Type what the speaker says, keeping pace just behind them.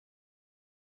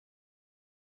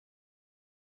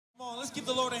Come on, let's give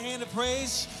the Lord a hand of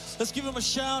praise. Let's give him a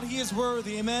shout. He is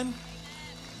worthy, amen.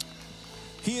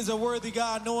 He is a worthy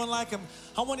God, no one like him.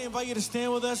 I want to invite you to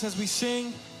stand with us as we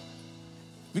sing,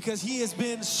 because he has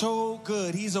been so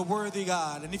good. He's a worthy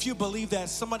God. And if you believe that,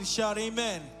 somebody shout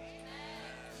amen.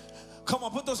 Come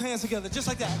on, put those hands together just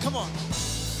like that. Come on.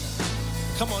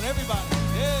 Come on, everybody.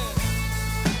 Yeah.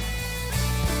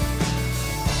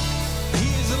 He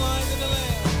is the Lion and the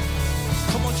Lamb.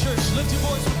 Come on, church, lift your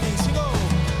voice with me. Sing, oh.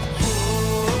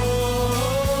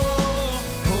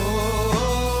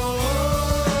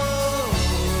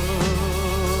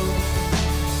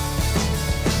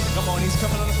 He's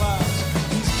coming on the clouds.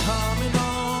 He's coming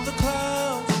on the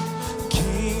clouds.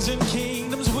 Kings and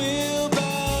kingdoms will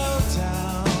bow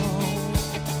down.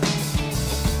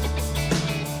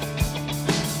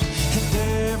 And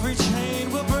every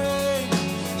chain will break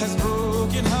as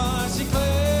broken hearts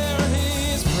declare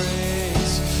his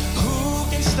praise. Who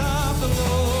can stop the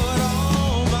Lord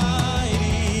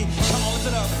Almighty? Come on, lift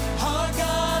it up. Our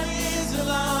God is the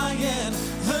Lion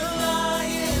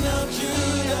of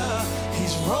Judah.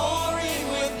 He's roaring.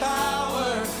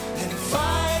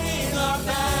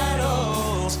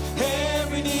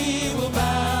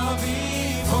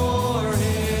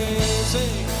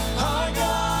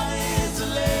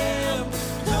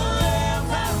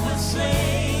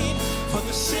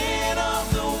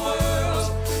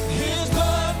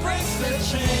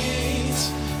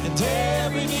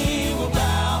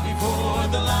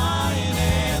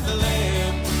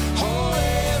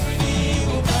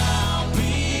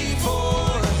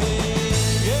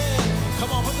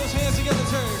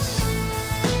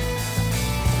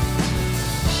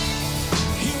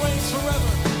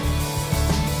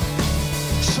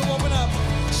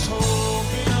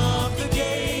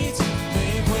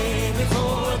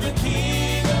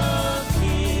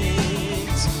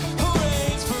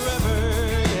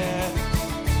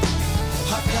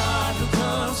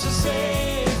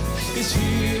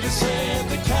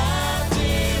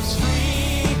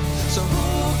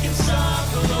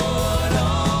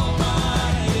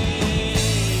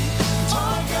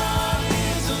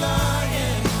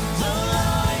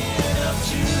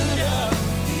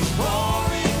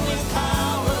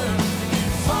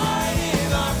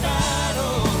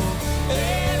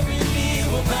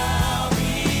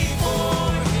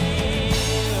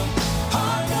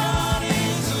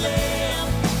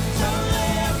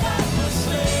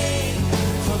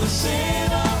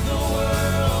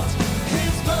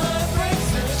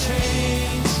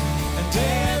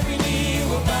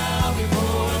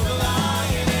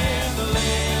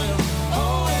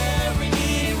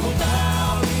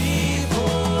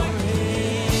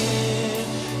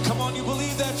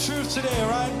 Today,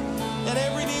 right? And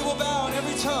every knee will bow and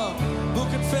every tongue will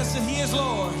confess that he is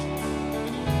Lord.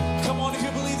 Come on, if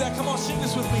you believe that, come on, sing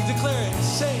this with me. Declare it.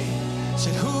 Say,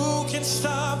 who can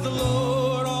stop the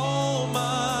Lord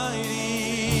Almighty?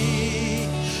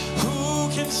 Who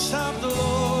can stop the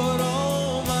Lord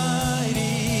Almighty?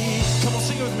 Come on,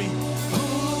 sing it with me.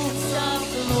 Who can stop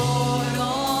the Lord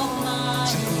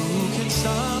Almighty? Who can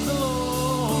stop the Lord?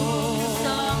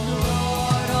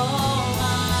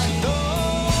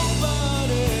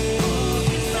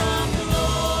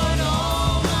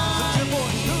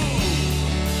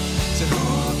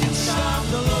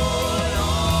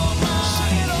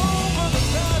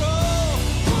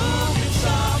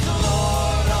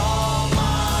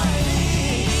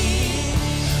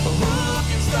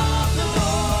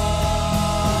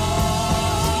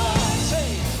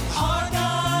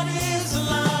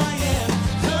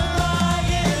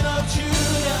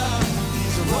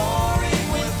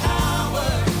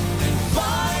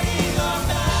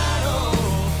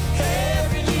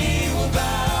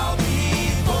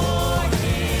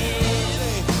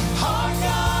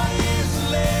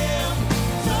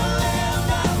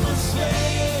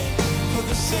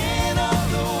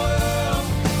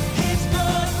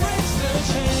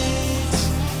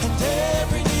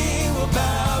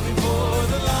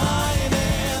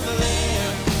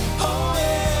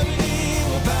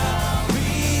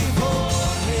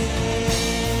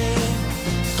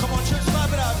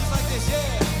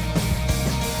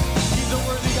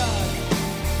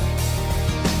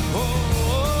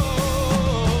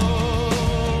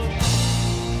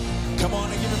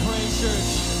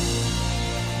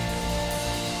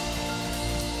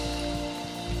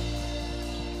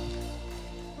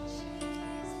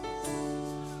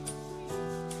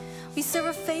 We serve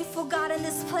a faithful God in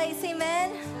this place,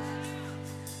 amen.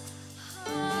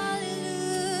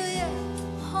 Hallelujah.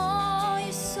 Oh,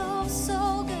 you're so,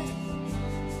 so good.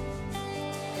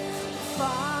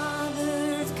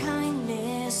 Father of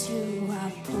kindness, you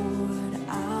have poured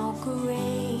out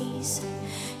grace.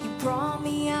 You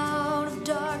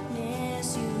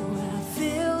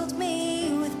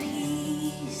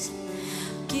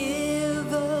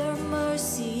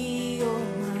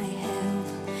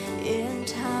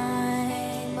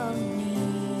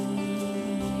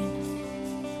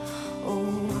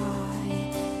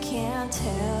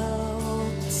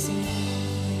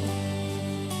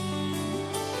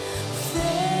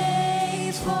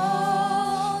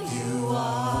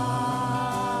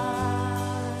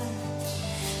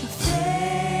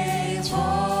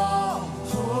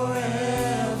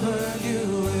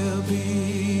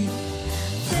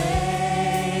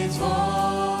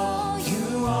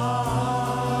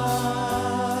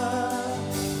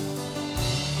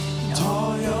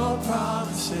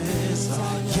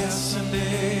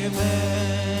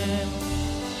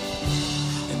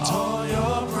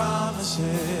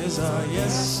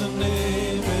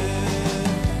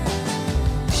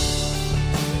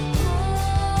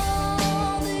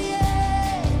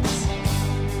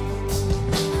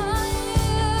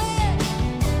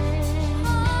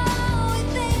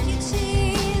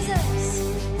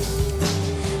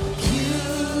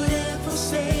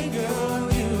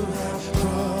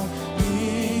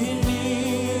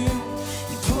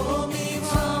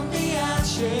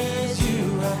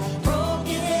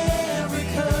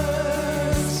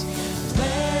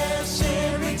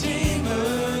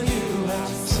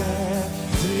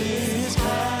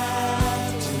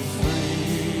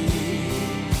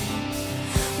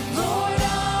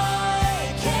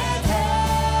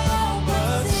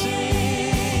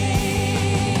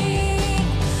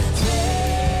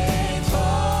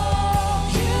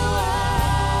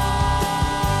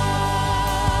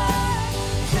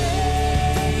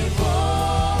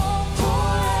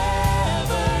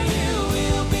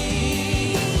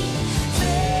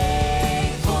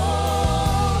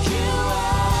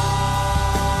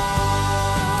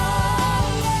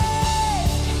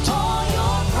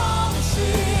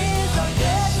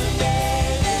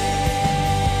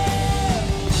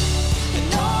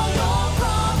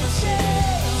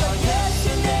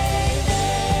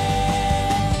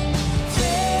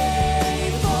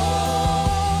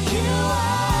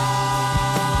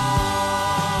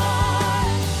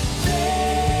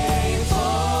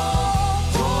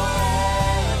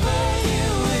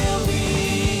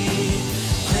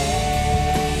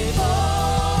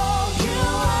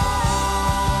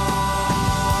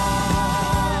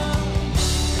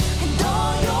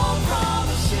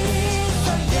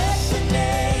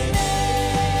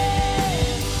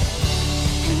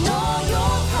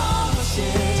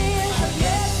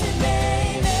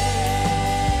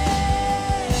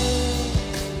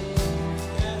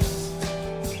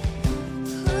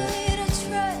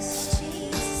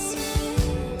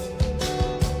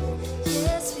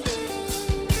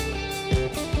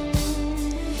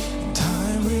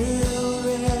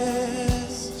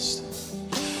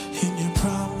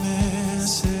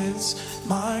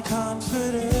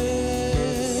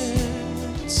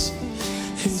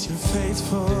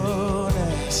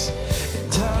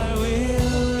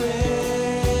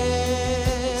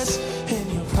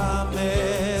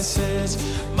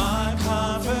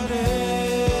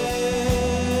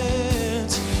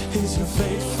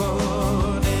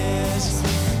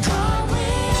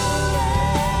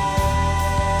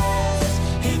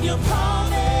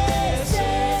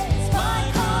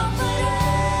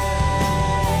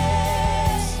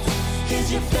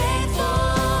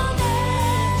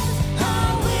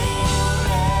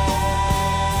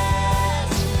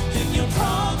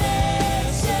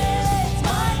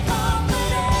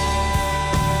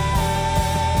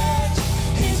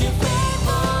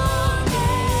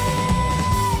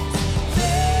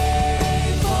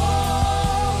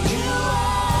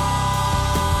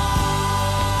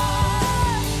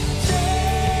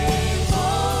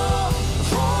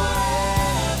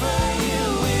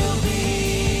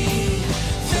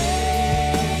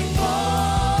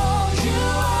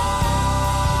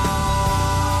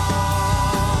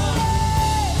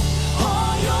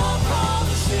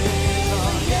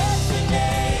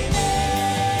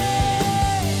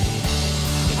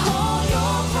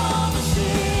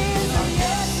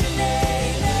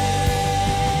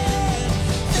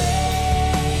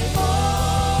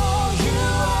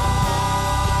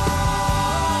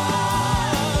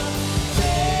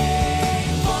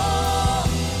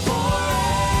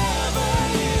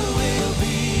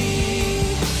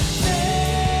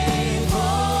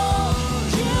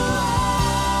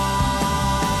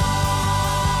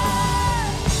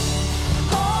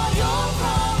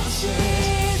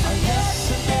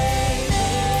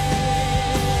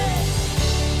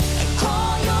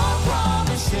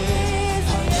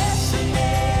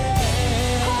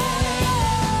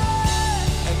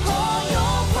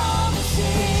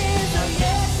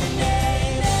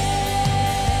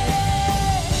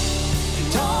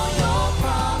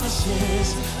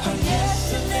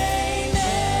yes and amen.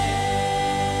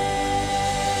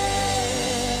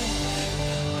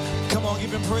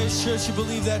 Praise Church, you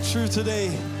believe that truth today,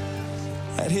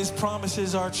 that his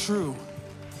promises are true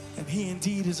and he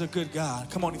indeed is a good God.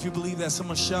 Come on, if you believe that,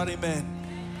 someone shout amen.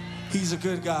 He's a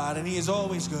good God and he is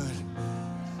always good.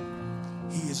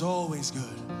 He is always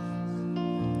good.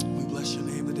 We bless your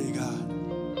name today, God.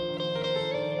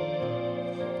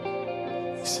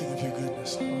 We sing of your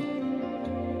goodness, Lord.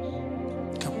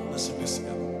 Come on, let's sing this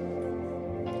together.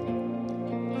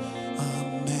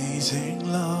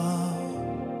 Amazing love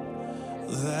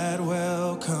that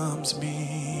welcomes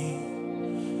me,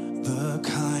 the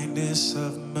kindness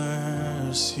of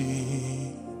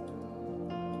mercy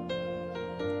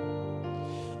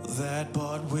that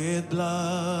bought with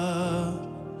blood,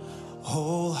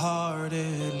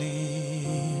 wholeheartedly,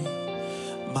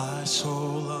 my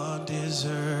soul undeserving.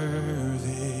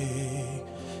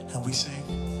 And we sing,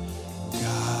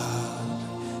 God,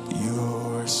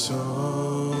 you're so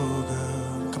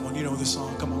good. Come on, you know this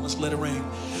song. Come on, let's let it ring.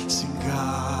 Sing,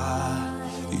 God,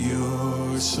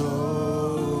 you're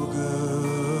so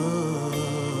good.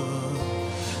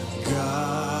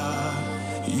 God,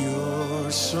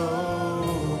 you're so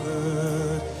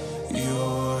good.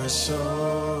 You're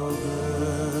so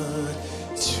good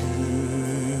to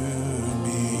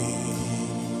me.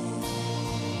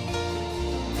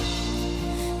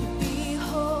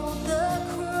 Behold the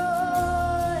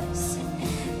cross,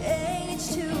 age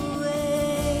to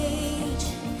age,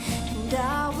 and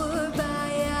hour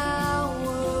by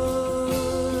hour.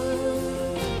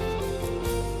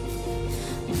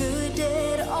 The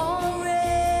dead are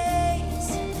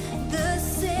raised, the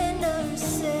sinners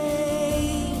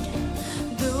saved,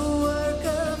 the work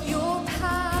of your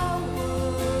power.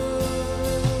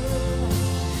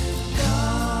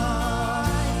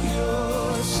 God,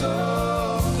 You're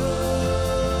so good.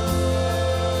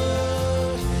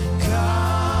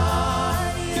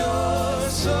 God, you're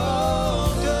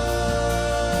so good.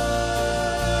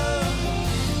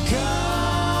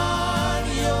 God,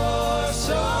 you're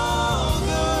so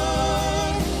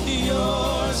good.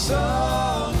 You're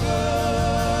so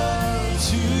good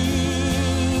to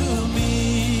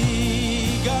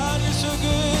me. God, you're so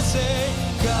good. Say,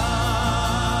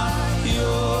 God,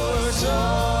 you're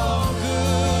so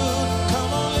good.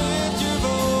 Come on, lift your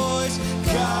voice.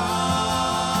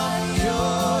 God,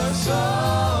 you're so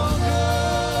good.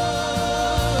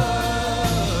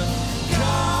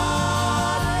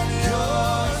 God,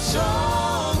 you're so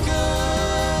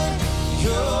good.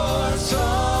 You're so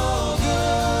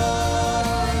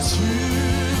good to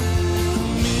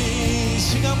me.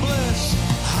 Sing, I'm blessed.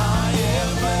 I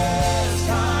am blessed.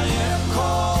 I am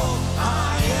called.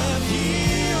 I am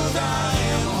healed. I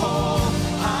am whole.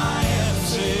 I am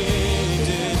saved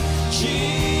in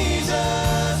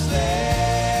Jesus'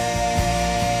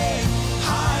 name.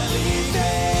 Highly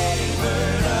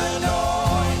favored,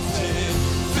 anointed,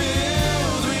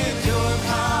 filled with your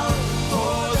power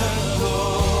for the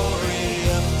glory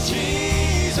of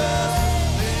Jesus.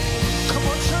 Come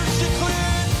on, church,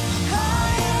 declare. I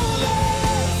am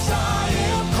blessed. I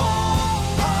am called.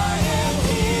 I am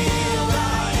healed. I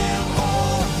am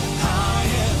whole. I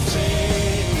am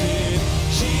saved in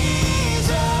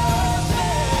Jesus'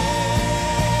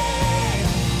 name.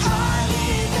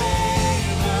 Highly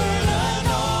favored,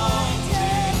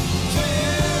 anointed,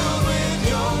 filled with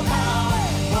your power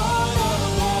for the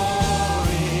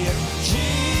glory of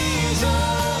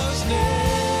Jesus' name.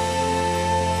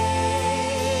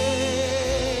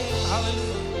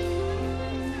 Hallelujah.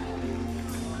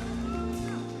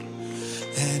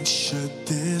 And should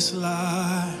this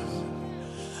life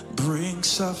bring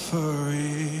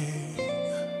suffering,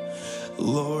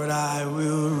 Lord, I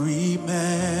will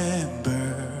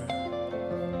remember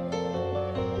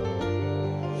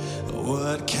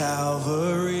what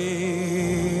Calvary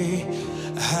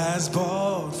has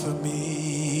bought for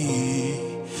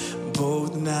me,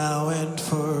 both now and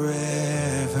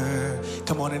forever.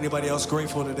 Come on, anybody else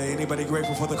grateful today? Anybody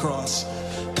grateful for the cross?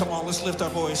 Come on, let's lift our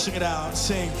voice. Sing it out.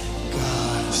 Sing,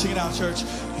 God. Sing it out, church.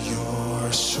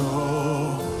 You're so.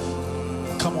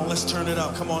 Come on, let's turn it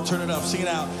up. Come on, turn it up. Sing it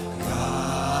out.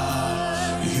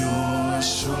 God, you're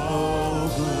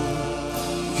so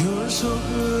good. You're so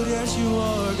good, yes you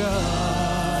are,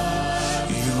 God.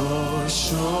 You're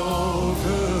so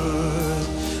good.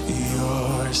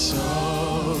 You're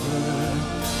so good.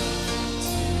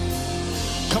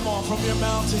 Come on, from your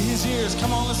mouth to his ears.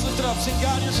 Come on, let's lift it up. Sing,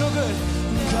 God, you're so good.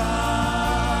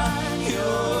 God,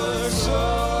 you're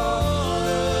so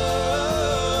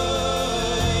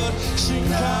good. Sing,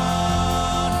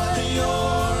 God,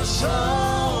 you're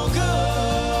so good.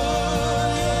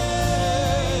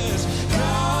 Yes,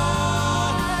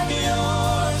 God,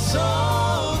 you're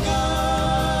so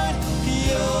good.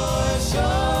 You're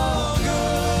so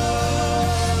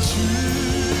good to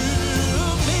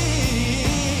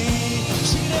me.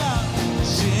 Sing it out.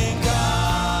 Sing,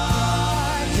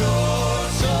 God, you're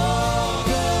so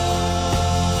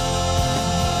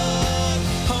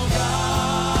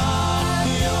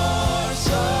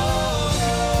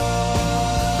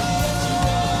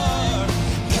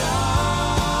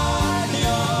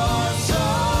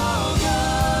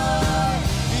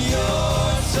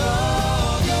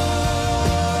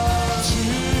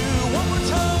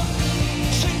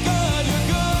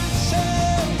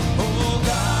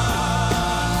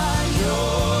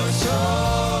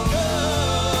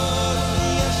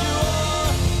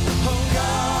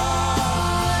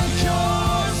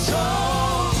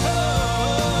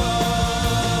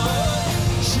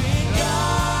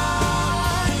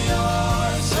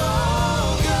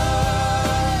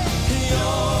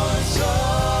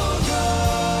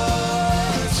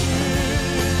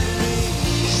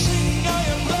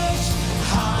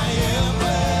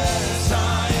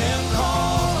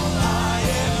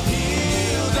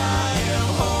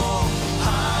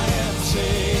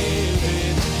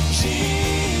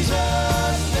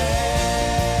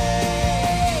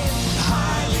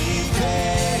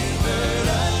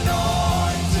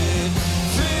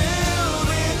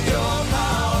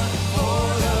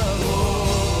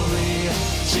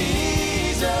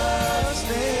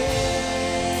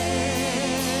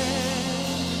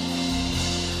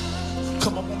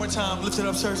time. Lift it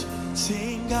up, church.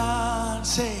 Sing God,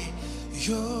 say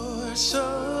you're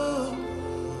so.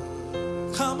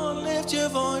 Come on, lift your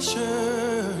voice,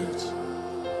 church.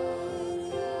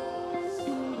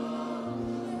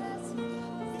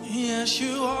 Yes,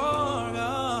 you are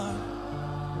God.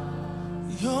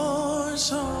 You're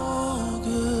so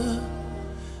good.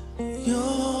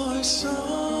 You're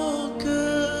so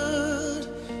good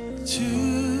to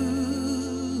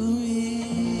me.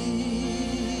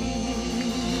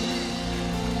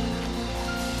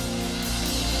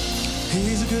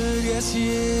 He's good, yes he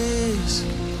is.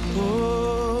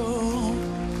 Oh,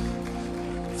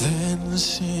 then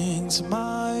sings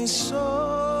my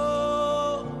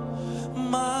soul,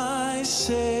 my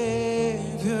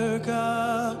Savior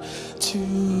God, to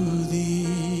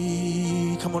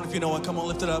thee. Come on, if you know it, come on,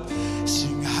 lift it up.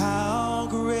 Sing how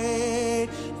great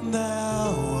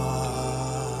thou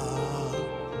art.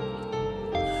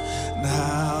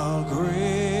 How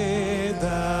great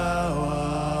thou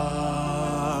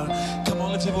art. Come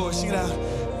on, lift your voice, sing it out.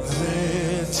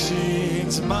 Then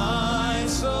sings my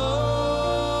soul,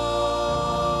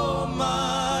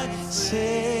 my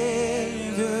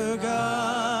Savior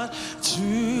God,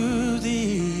 to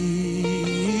thee.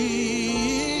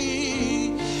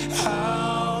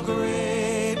 How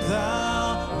great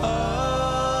thou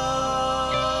art.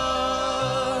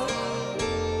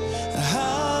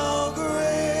 How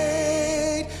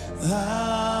great thou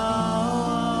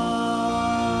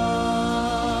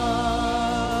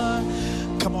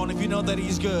art. Come on, if you know that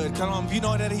he's good. Come on, if you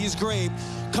know that he's great.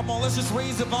 Come on, let's just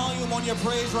raise the volume on your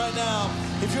praise right now.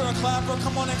 If you're a clapper,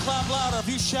 come on and clap louder. If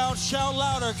you shout, shout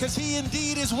louder, because he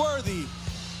indeed is worthy.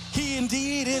 He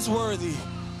indeed is worthy.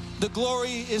 The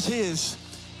glory is his.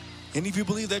 And if you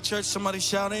believe that, church, somebody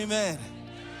shout amen.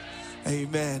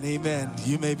 Amen, amen.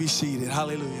 You may be seated.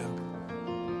 Hallelujah.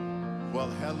 Well,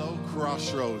 hello,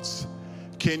 Crossroads.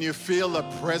 Can you feel the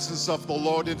presence of the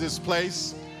Lord in this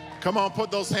place? Come on,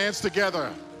 put those hands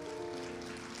together.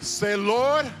 Say,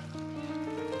 Lord,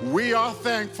 we are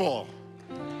thankful.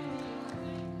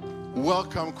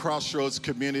 Welcome, Crossroads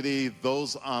community.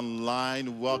 Those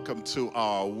online, welcome to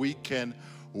our weekend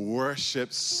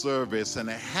worship service.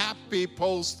 And a happy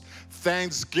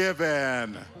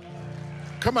post-Thanksgiving.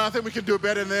 Come on, I think we can do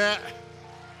better than that.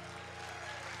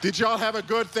 Did y'all have a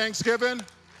good Thanksgiving?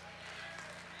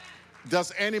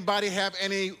 Does anybody have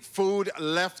any food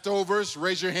leftovers?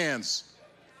 Raise your hands.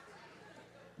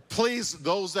 Please,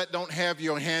 those that don't have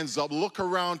your hands up, look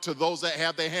around to those that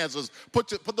have their hands up.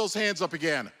 Put those hands up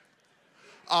again.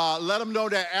 Let them know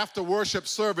that after worship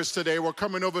service today, we're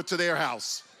coming over to their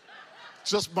house.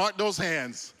 Just mark those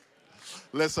hands.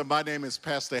 Listen, my name is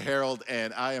Pastor Harold,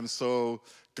 and I am so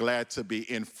glad to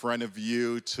be in front of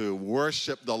you to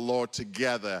worship the Lord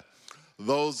together.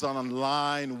 Those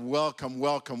online, welcome,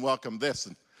 welcome, welcome.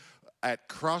 Listen, at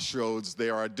Crossroads,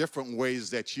 there are different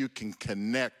ways that you can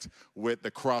connect with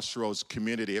the Crossroads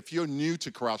community. If you're new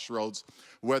to Crossroads,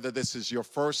 whether this is your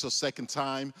first or second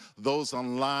time, those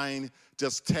online,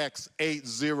 just text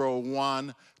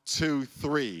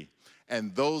 80123.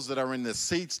 And those that are in the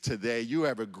seats today, you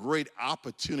have a great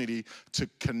opportunity to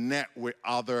connect with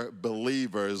other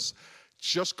believers.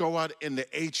 Just go out in the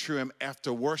atrium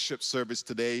after worship service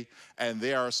today, and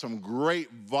there are some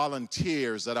great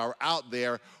volunteers that are out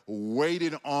there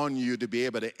waiting on you to be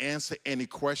able to answer any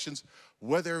questions,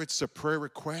 whether it's a prayer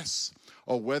request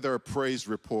or whether a praise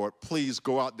report. Please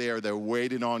go out there. They're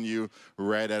waiting on you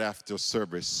right after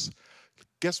service.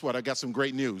 Guess what? I got some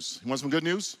great news. You want some good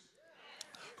news?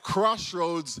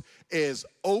 Crossroads is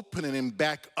opening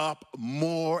back up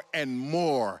more and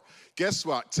more. Guess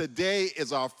what? Today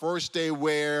is our first day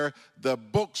where the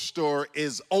bookstore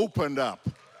is opened up.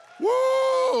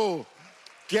 Woo!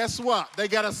 Guess what? They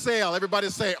got a sale. Everybody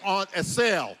say on a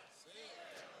sale.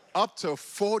 Up to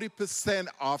 40%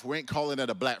 off. We ain't calling it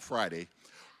a Black Friday.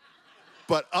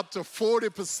 But up to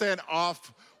 40%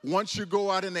 off. Once you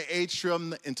go out in the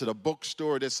atrium into the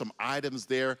bookstore, there's some items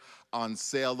there on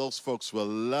sale. Those folks will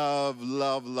love,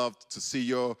 love, love to see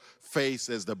your face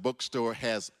as the bookstore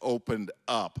has opened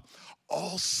up.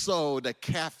 Also, the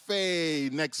cafe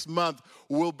next month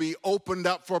will be opened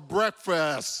up for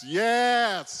breakfast.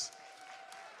 Yes.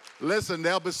 Listen,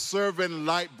 they'll be serving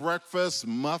light breakfast,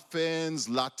 muffins,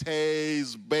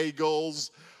 lattes,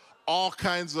 bagels, all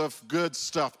kinds of good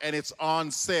stuff, and it's on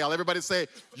sale. Everybody say,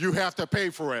 you have to pay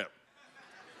for it.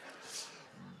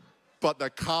 But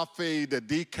the coffee, the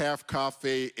decaf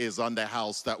coffee is on the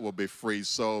house. That will be free.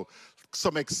 So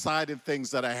some exciting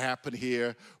things that are happening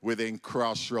here within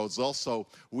Crossroads. Also,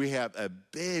 we have a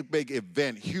big, big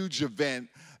event, huge event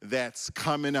that's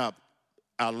coming up.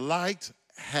 A light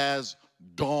has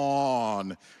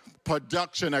dawned.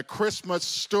 production, a Christmas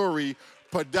story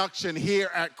production here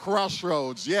at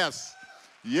Crossroads. Yes.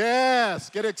 Yes.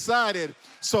 Get excited.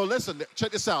 So listen,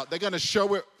 check this out. They're going to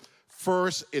show it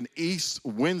first in East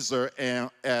Windsor and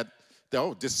at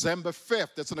December 5th.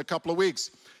 That's in a couple of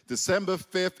weeks. December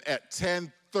 5th at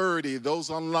 10:30. Those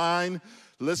online,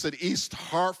 listen, East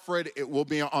Hartford, it will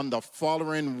be on the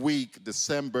following week,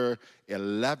 December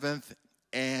 11th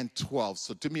and 12th.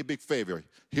 So do me a big favor.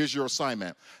 Here's your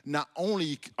assignment. Not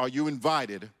only are you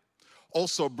invited,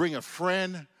 also bring a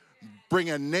friend, bring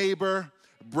a neighbor,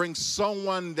 bring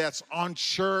someone that's on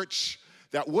church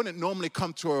that wouldn't normally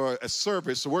come to a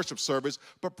service, a worship service,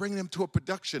 but bring them to a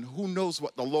production. Who knows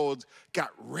what the Lord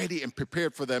got ready and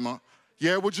prepared for them?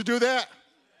 Yeah, would you do that?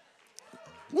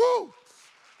 Woo!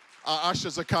 Our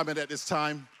ushers are coming at this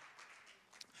time.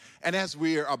 And as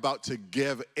we are about to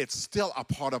give, it's still a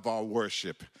part of our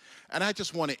worship. And I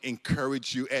just want to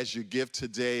encourage you as you give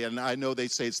today. And I know they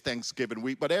say it's Thanksgiving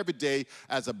week, but every day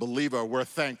as a believer, we're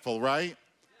thankful, right?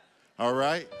 All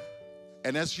right?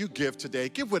 And as you give today,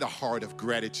 give with a heart of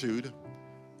gratitude.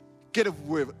 Give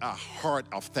with a heart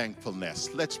of thankfulness.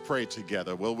 Let's pray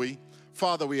together, will we?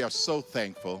 Father, we are so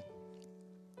thankful.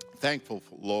 Thankful,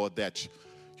 Lord, that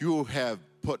you have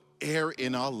put air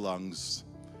in our lungs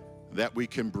that we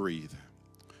can breathe.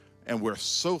 And we're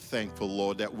so thankful,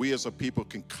 Lord, that we as a people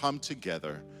can come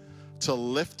together to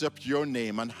lift up your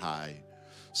name on high.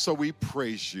 So we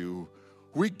praise you.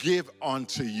 We give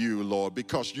unto you, Lord,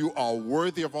 because you are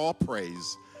worthy of all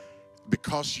praise,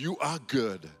 because you are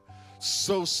good,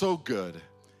 so, so good,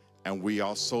 and we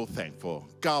are so thankful.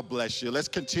 God bless you. Let's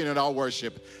continue in our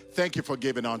worship. Thank you for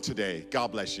giving on today.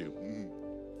 God bless you.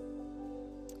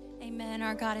 Amen.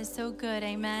 Our God is so good.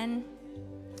 Amen.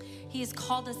 He has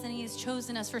called us and he has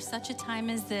chosen us for such a time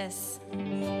as this.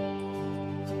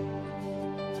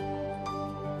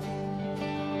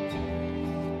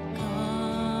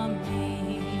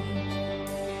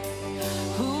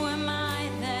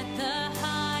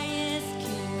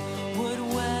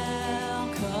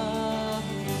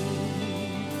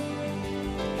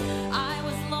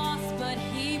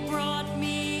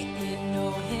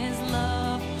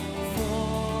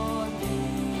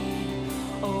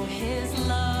 His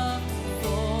love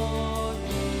for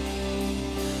me.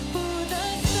 Who the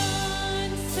Son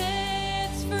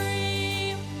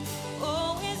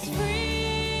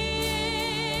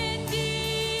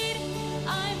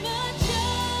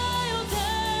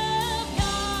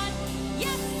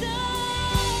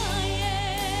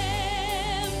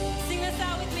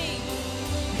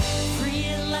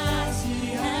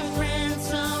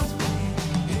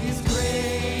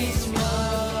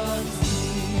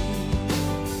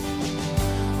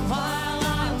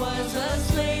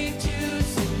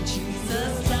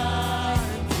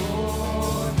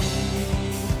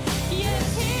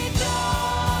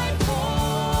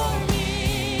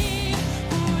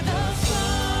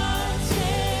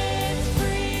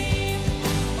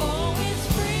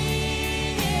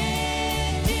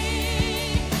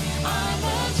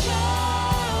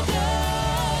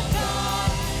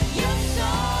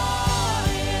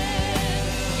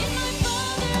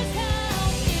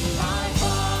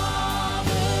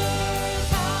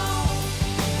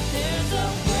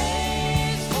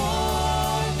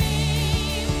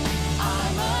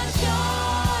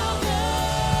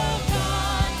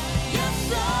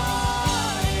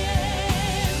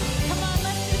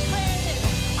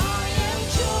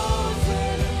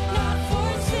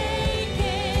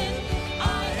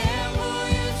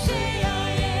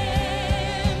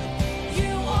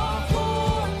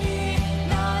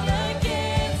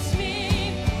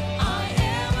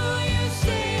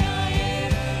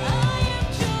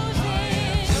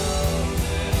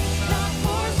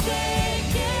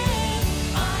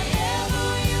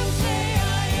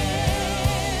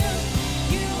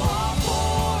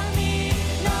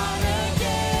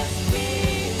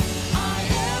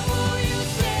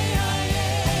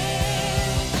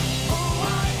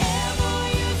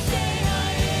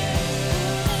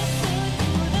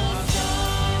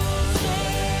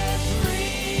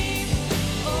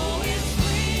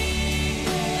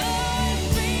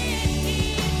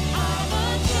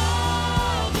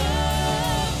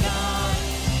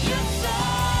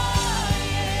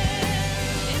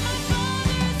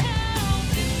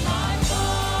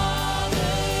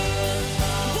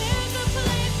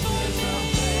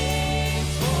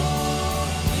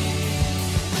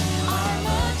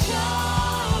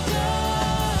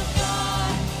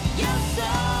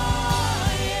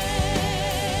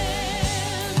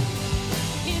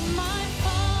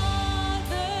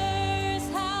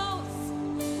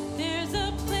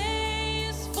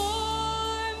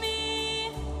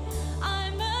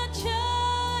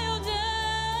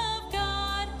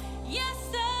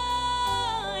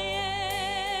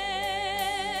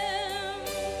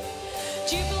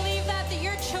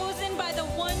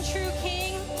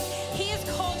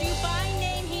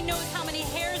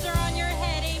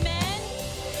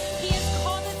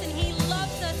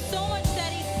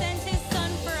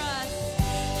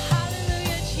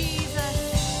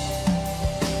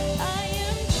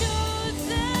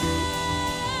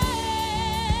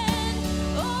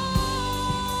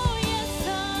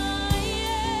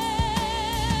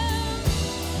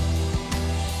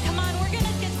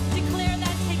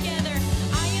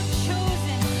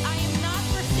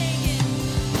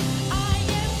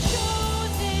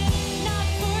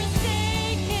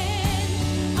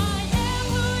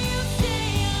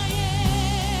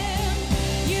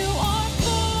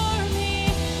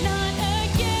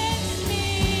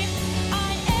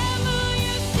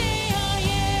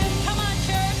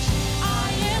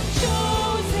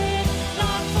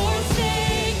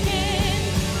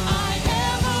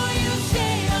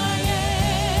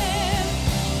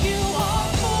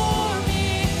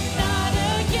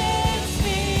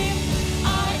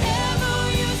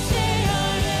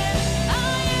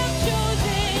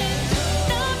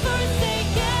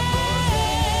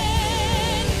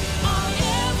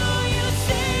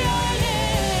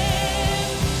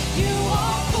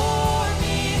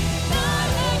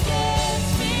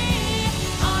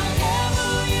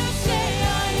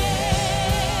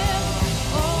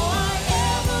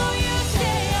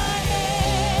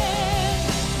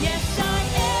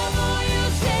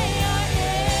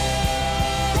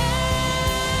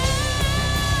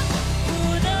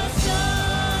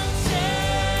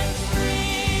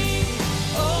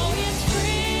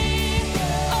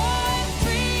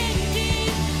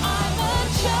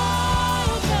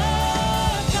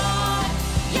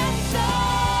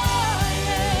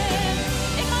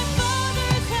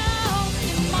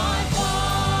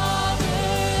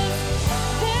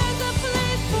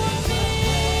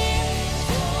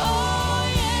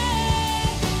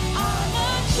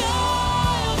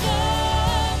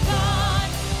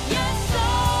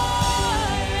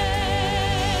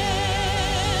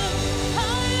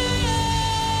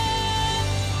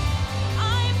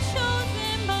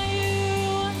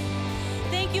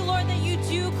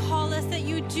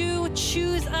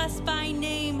knows us by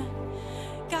name.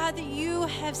 God, that you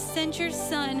have sent your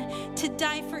Son to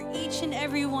die for each and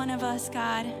every one of us,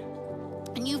 God.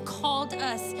 And you've called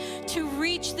us to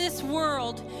reach this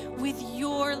world with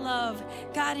your love,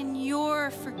 God, and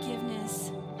your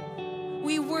forgiveness.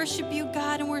 We worship you,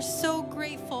 God, and we're so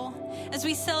grateful as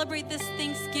we celebrate this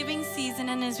Thanksgiving season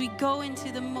and as we go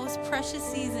into the most precious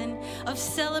season of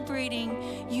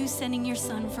celebrating you sending your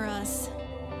Son for us.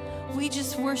 We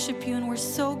just worship you, and we're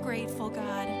so grateful,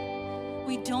 God.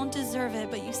 We don't deserve it,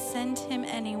 but you sent him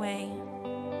anyway.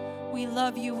 We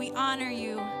love you. We honor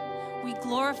you. We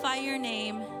glorify your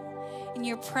name. In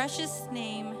your precious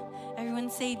name, everyone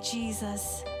say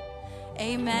Jesus.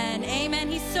 Amen. Amen.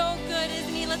 He's so good,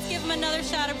 isn't he? Let's give him another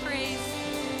shout of praise.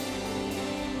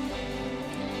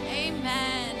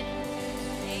 Amen.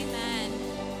 Amen.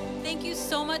 Thank you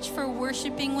so much for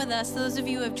worshiping with us. Those of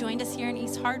you who have joined us here in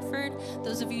East Hartford,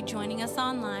 those of you joining us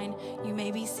online, you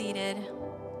may be seated.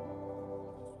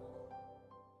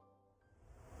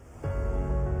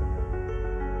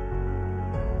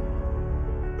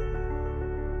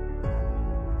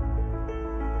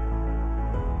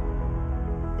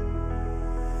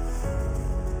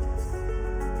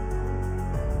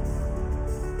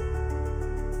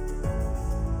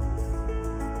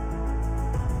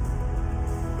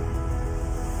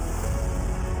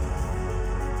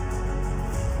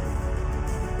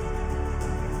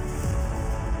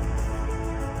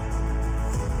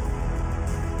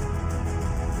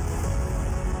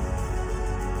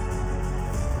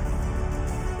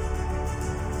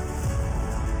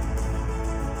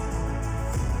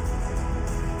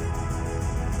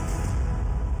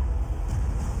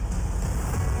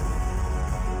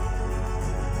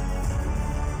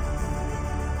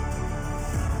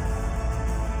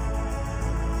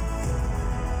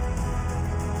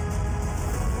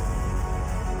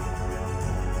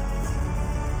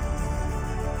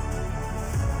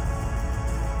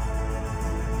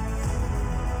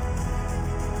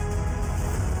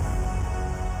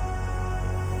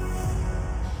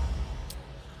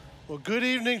 Well, good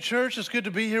evening, church. It's good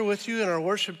to be here with you in our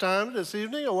worship time this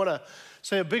evening. I want to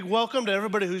say a big welcome to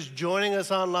everybody who's joining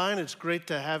us online. It's great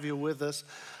to have you with us.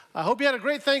 I hope you had a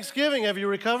great Thanksgiving. Have you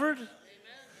recovered?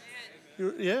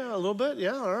 Amen. Yeah, a little bit?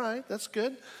 Yeah, all right. That's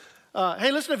good. Hey,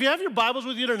 listen, if you have your Bibles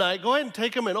with you tonight, go ahead and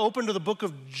take them and open to the book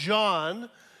of John.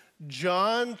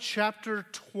 John chapter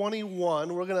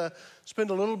 21. We're going to spend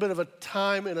a little bit of a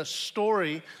time in a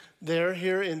story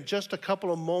here in just a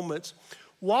couple of moments.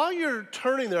 While you're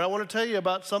turning there, I want to tell you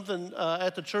about something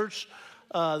at the church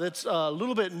that's a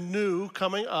little bit new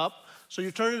coming up. So you're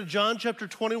turning to John chapter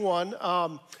 21.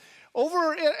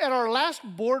 Over at our last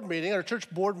board meeting, our church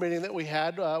board meeting that we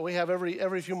had, we have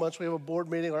every few months, we have a board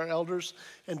meeting. Our elders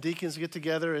and deacons get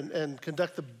together and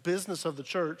conduct the business of the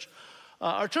church.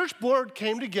 Our church board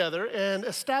came together and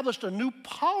established a new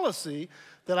policy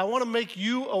that I want to make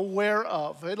you aware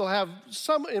of. It'll have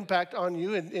some impact on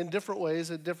you in different ways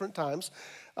at different times.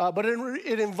 But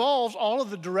it involves all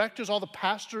of the directors, all the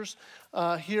pastors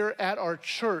here at our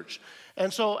church.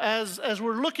 And so as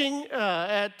we're looking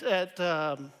at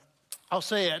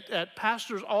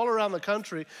pastors all around the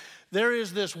country, there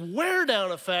is this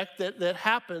wear-down effect that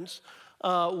happens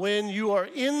when you are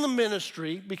in the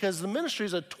ministry, because the ministry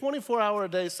is a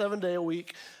 24-hour-a-day,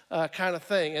 7-day-a-week kind of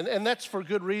thing, and that's for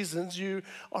good reasons. You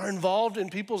are involved in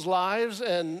people's lives,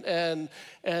 and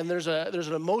there's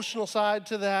an emotional side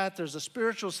to that. There's a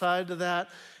spiritual side to that,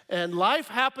 and life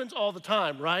happens all the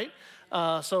time, right?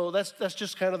 So that's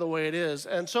just kind of the way it is.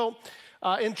 And so,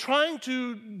 in trying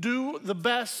to do the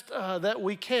best that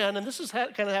we can, and this is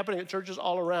kind of happening at churches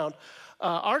all around,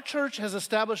 our church has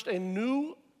established a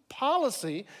new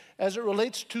policy as it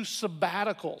relates to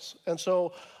sabbaticals. And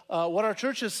so what our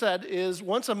church has said is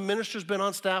once a minister's been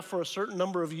on staff for a certain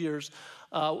number of years,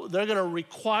 they're going to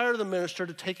require the minister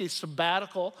to take a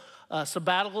sabbatical.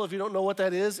 Sabbatical, if you don't know what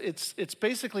that is, it's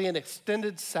basically an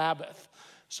extended Sabbath.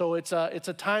 So it's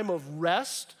a time of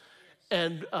rest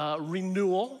and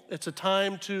renewal. It's a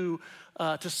time to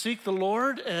seek the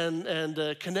Lord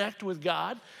and connect with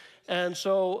God. And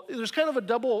so there's kind of a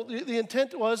double, the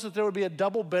intent was that there would be a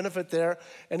double benefit there,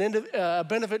 a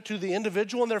benefit to the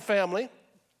individual and their family,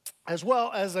 as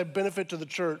well as a benefit to the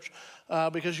church,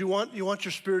 because you want your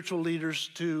spiritual leaders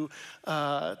to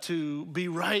be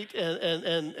right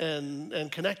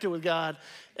and connected with God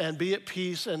and be at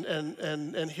peace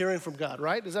and hearing from God,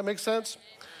 right? Does that make sense?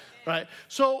 right?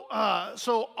 So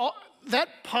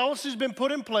that policy's been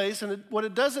put in place, and what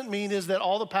it doesn't mean is that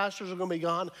all the pastors are going to be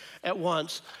gone at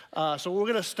once. So we're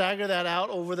going to stagger that out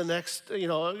over the next,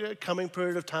 coming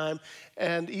period of time.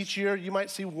 And each year you might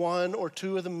see one or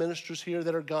two of the ministers here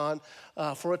that are gone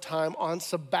for a time on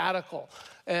sabbatical.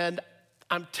 And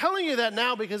I'm telling you that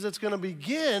now because it's going to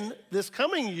begin this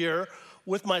coming year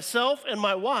with myself and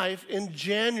my wife in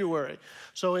January.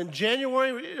 So in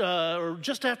January, or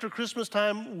just after Christmas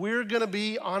time, we're going to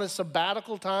be on a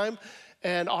sabbatical time,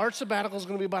 and our sabbatical is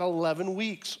going to be about 11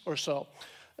 weeks or so.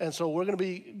 And so we're going to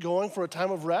be going for a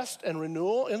time of rest and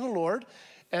renewal in the Lord,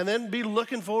 and then be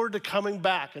looking forward to coming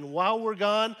back. And while we're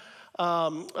gone,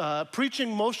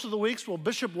 preaching most of the weeks, well,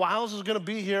 Bishop Wiles is going to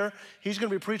be here. He's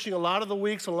going to be preaching a lot of the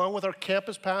weeks along with our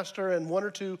campus pastor and one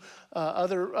or two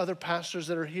other pastors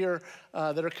that are here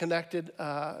that are connected.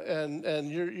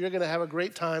 And you're going to have a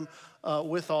great time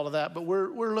with all of that. But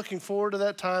we're looking forward to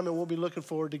that time, and we'll be looking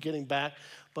forward to getting back.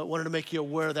 But wanted to make you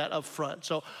aware of that up front.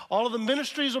 So all of the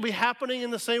ministries will be happening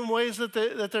in the same ways that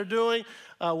they're doing.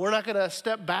 We're not going to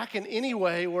step back in any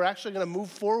way. We're actually going to move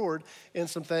forward in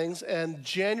some things. And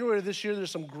January of this year,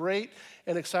 there's some great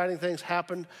and exciting things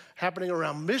happening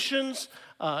around missions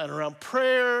and around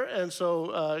prayer. And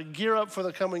so gear up for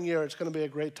the coming year. It's going to be a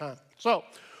great time. So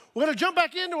we're going to jump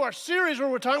back into our series where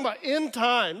we're talking about end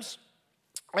times.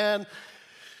 And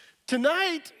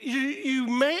tonight, you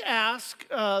may ask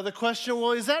the question,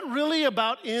 well, is that really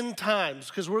about end times?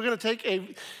 Because we're going to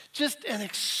take just an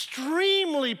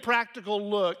extremely practical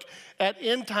look at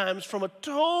end times from a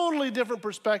totally different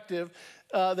perspective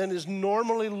than is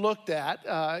normally looked at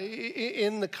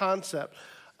in the concept.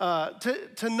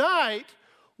 Tonight,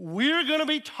 we're going to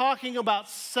be talking about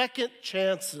second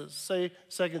chances. Say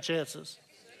second chances.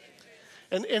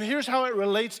 And here's how it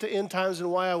relates to end times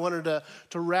and why I wanted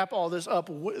to wrap all this up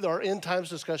with our end times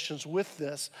discussions with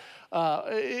this.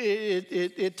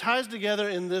 It ties together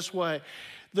in this way.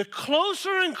 The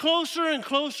closer and closer and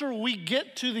closer we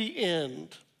get to the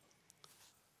end,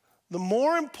 the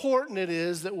more important it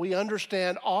is that we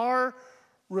understand our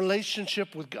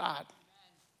relationship with God.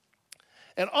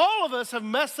 And all of us have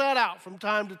messed that out from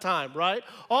time to time, right?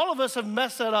 All of us have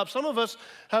messed that up. Some of us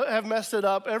have messed it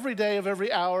up every day of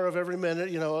every hour of every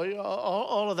minute,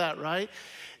 all of that, right?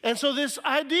 And so this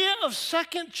idea of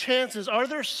second chances, are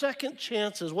there second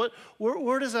chances?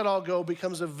 Where does that all go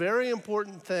becomes a very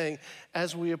important thing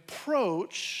as we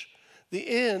approach the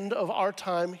end of our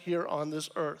time here on this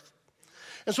earth.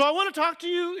 And so I want to talk to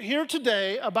you here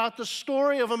today about the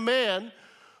story of a man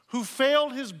who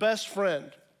failed his best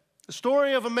friend. The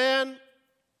story of a man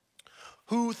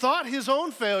who thought his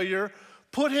own failure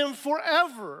put him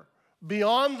forever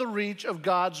beyond the reach of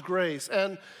God's grace.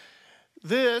 And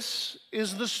this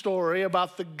is the story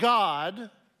about the God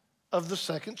of the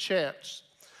second chance.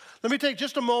 Let me take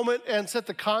just a moment and set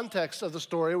the context of the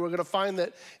story. We're going to find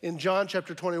that in John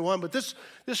chapter 21. But this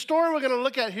story we're going to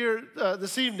look at here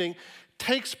this evening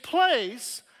takes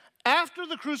place after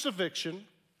the crucifixion,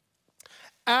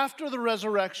 after the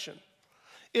resurrection.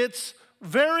 It's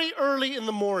very early in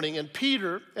the morning, and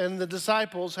Peter and the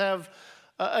disciples have,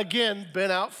 again, been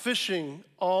out fishing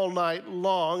all night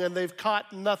long, and they've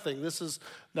caught nothing. This is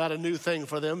not a new thing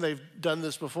for them. They've done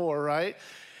this before, right?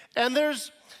 And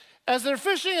as they're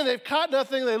fishing and they've caught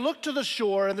nothing, they look to the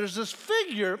shore, and there's this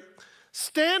figure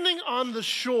standing on the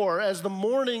shore as the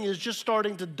morning is just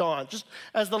starting to dawn, just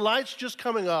as the light's just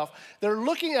coming off. They're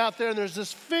looking out there, and there's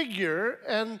this figure,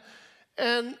 and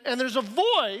there's a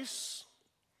voice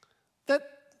that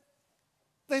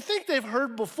they think they've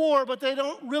heard before, but they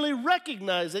don't really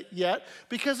recognize it yet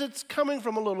because it's coming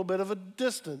from a little bit of a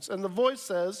distance. And the voice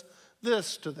says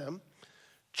this to them: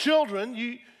 "Children,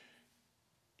 you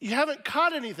haven't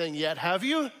caught anything yet, have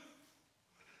you?"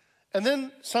 And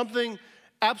then something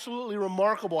absolutely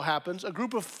remarkable happens. A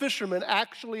group of fishermen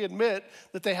actually admit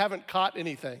that they haven't caught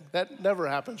anything. That never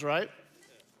happens, right?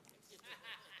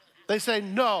 They say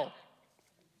no.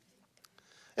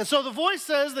 And so the voice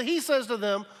says that he says to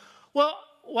them, "Well,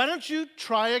 why don't you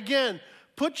try again?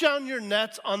 Put down your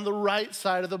nets on the right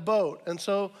side of the boat." And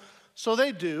so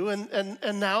they do.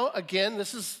 And now, again,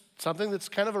 this is something that's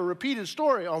kind of a repeated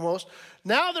story almost.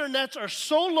 Now their nets are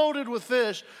so loaded with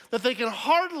fish that they can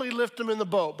hardly lift them in the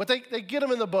boat. But they get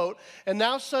them in the boat, and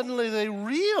now suddenly they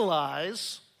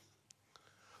realize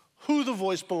who the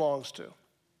voice belongs to.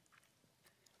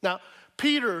 Now,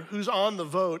 Peter, who's on the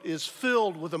boat, is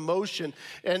filled with emotion.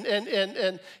 And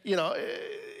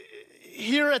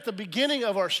here at the beginning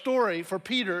of our story for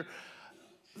Peter,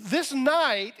 this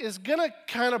night is going to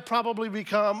kind of probably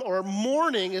become, or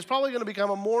morning is probably going to become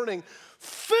a morning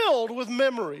filled with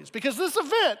memories. Because this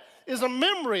event is a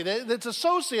memory that's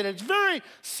associated. It's very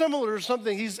similar to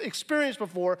something he's experienced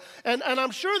before. And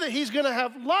I'm sure that he's going to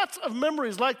have lots of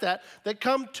memories like that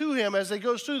come to him as he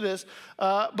goes through this.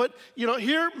 But,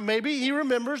 here maybe he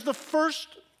remembers the first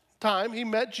time he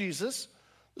met Jesus.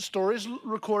 The story is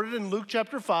recorded in Luke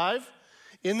chapter 5.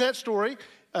 In that story,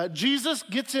 Jesus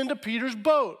gets into Peter's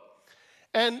boat.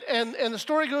 And the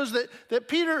story goes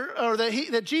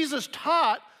that Jesus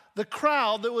taught the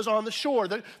crowd that was on the shore.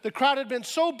 The crowd had been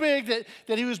so big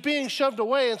that he was being shoved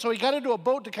away, and so he got into a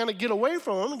boat to kind of get away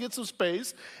from them and get some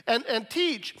space and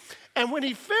teach. And when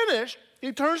he finished,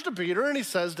 he turns to Peter and he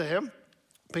says to him,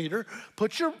 Peter,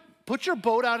 put your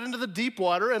boat out into the deep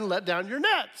water and let down your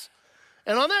nets.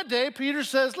 And on that day, Peter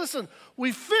says, listen,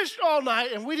 we fished all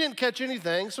night and we didn't catch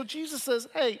anything. So Jesus says,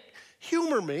 hey,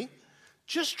 humor me.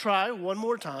 Just try one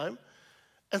more time.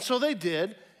 And so they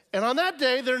did. And on that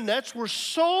day, their nets were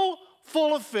so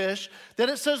full of fish that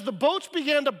it says the boats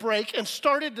began to break and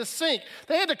started to sink.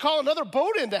 They had to call another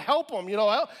boat in to help them.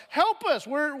 Help us.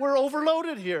 We're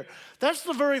overloaded here. That's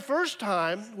the very first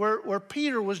time where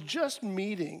Peter was just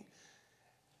meeting.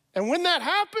 And when that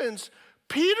happens,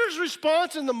 Peter's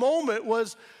response in the moment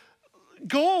was,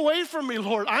 go away from me,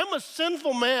 Lord. I'm a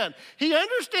sinful man. He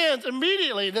understands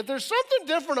immediately that there's something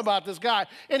different about this guy.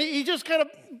 And he just kind of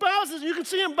bows, you can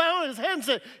see him bowing his head and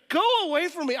say, go away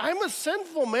from me. I'm a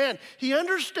sinful man. He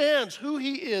understands who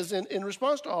he is in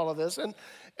response to all of this.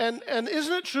 And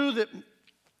isn't it true that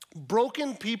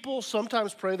broken people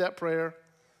sometimes pray that prayer?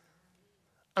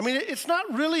 I mean, it's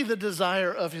not really the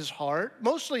desire of his heart.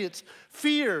 Mostly it's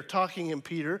fear talking in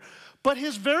Peter. But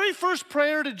his very first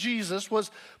prayer to Jesus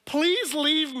was, please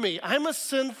leave me. I'm a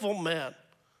sinful man.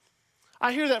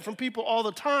 I hear that from people all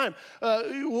the time.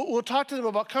 We'll talk to them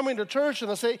about coming to church, and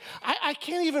they'll say, I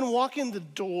can't even walk in the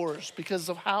doors because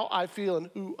of how I feel and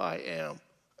who I am.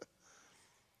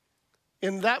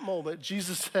 In that moment,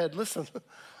 Jesus said, listen,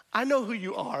 I know who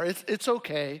you are. It's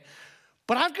okay.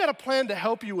 But I've got a plan to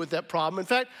help you with that problem. In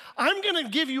fact, I'm going to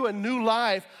give you a new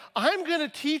life. I'm going to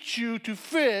teach you to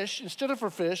fish, instead of for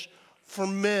fish, for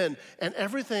men. And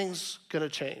everything's going to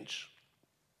change.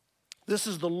 This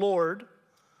is the Lord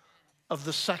of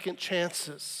the second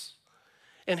chances.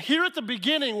 And here at the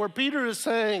beginning where Peter is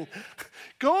saying,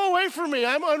 go away from me,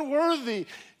 I'm unworthy.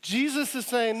 Jesus is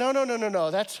saying,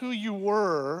 no, that's who you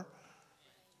were.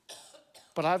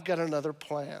 But I've got another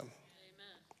plan.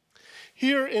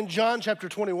 Here in John chapter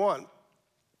 21,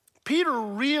 Peter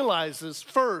realizes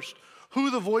first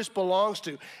who the voice belongs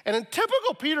to. And in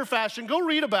typical Peter fashion, go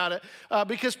read about it,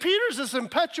 because Peter's this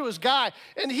impetuous guy,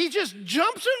 and he just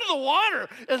jumps into the water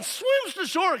and swims to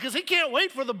shore because he can't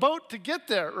wait for the boat to get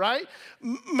there, right?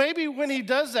 Maybe when he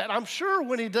does that, I'm sure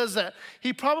when he does that,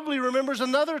 he probably remembers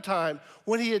another time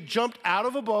when he had jumped out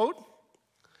of a boat,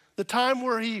 the time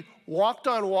where he walked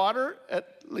on water, at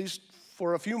least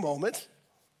for a few moments,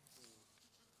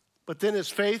 but then his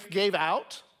faith gave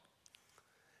out,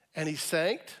 and he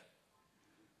sank.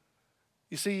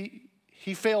 You see,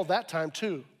 he failed that time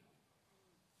too.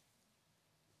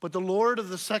 But the Lord of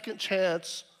the second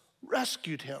chance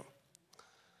rescued him.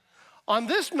 On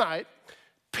this night,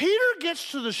 Peter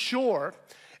gets to the shore,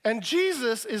 and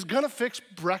Jesus is going to fix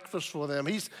breakfast for them.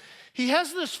 He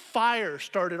has this fire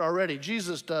started already.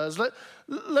 Jesus does.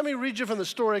 Let me read you from the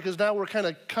story, because now we're kind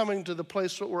of coming to the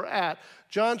place that we're at.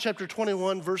 John chapter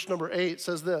 21, verse number 8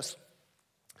 says this.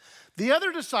 The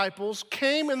other disciples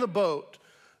came in the boat,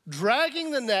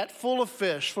 dragging the net full of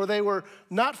fish, for they were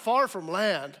not far from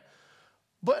land,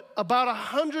 but about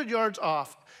 100 yards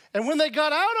off. And when they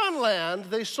got out on land,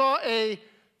 they saw a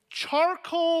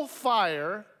charcoal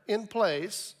fire in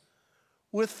place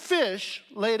with fish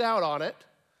laid out on it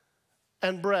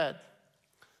and bread.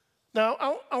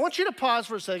 Now, I want you to pause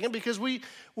for a second, because we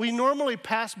normally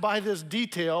pass by this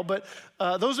detail, but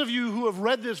those of you who have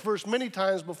read this verse many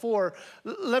times before,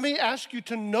 let me ask you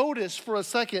to notice for a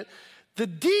second the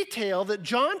detail that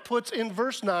John puts in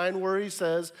verse 9, where he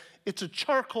says it's a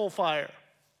charcoal fire.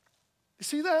 You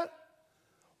see that?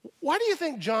 Why do you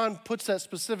think John puts that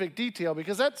specific detail?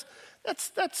 Because that's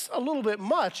a little bit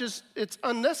much. It's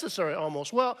unnecessary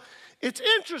almost. Well, it's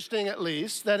interesting at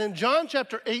least that in John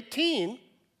chapter 18,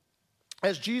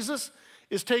 as Jesus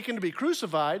is taken to be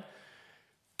crucified,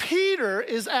 Peter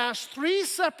is asked 3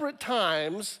 separate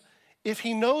times if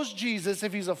he knows Jesus,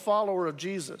 if he's a follower of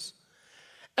Jesus.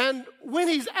 And when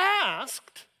he's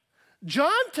asked,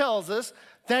 John tells us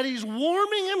that he's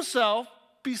warming himself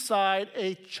beside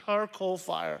a charcoal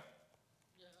fire.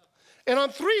 And on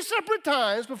 3 separate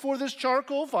times before this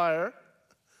charcoal fire,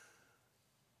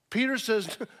 Peter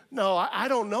says, no, I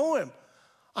don't know him.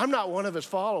 I'm not one of his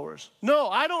followers. No,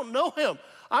 I don't know him.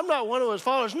 I'm not one of his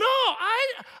followers. No,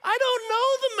 I don't know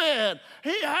the man.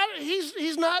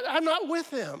 He's not, I'm not with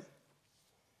him.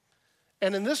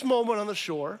 And in this moment on the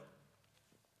shore,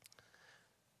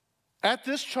 at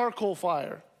this charcoal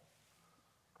fire,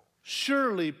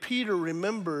 surely Peter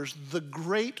remembers the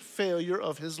great failure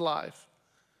of his life.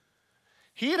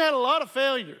 He had had a lot of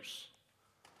failures,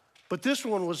 but this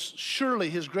one was surely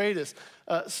his greatest.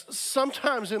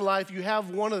 Sometimes in life you have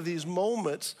one of these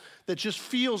moments that just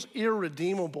feels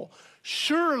irredeemable.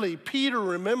 Surely Peter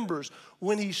remembers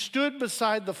when he stood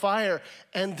beside the fire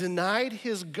and denied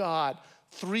his God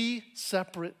 3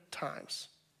 separate times.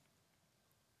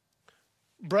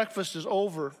 Breakfast is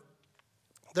over.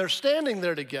 They're standing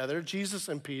there together, Jesus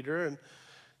and Peter, and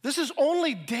this is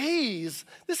only days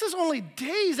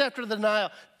after the denial,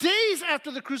 days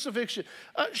after the crucifixion,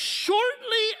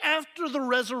 shortly after the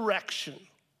resurrection.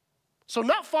 So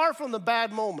not far from the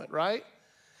bad moment, right?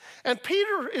 And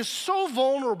Peter is so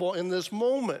vulnerable in this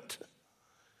moment.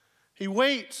 He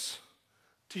waits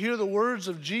to hear the words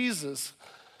of Jesus.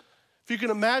 If you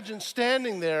can imagine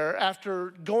standing there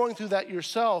after going through that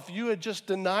yourself, you had just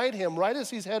denied him right as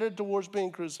he's headed towards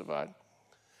being crucified.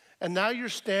 And now you're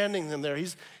standing there.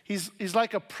 He's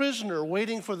like a prisoner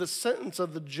waiting for the sentence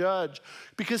of the judge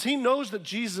because he knows that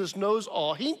Jesus knows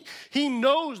all. He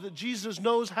knows that Jesus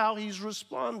knows how he's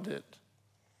responded.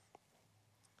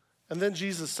 And then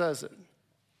Jesus says it.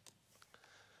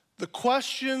 The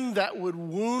question that would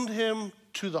wound him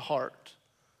to the heart.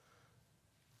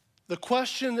 The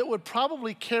question that would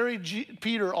probably carry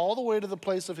Peter all the way to the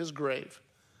place of his grave.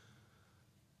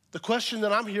 The question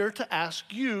that I'm here to ask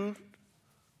you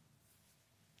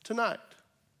tonight.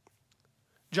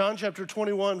 John chapter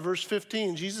 21, verse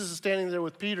 15, Jesus is standing there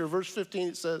with Peter. Verse 15,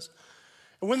 it says,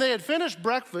 and when they had finished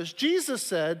breakfast, Jesus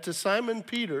said to Simon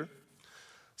Peter,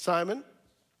 Simon,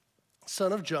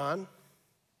 son of John,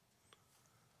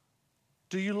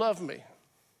 do you love me?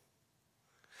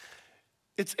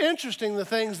 It's interesting the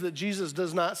things that Jesus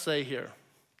does not say here.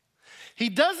 He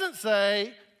doesn't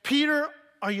say, Peter,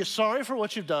 are you sorry for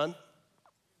what you've done?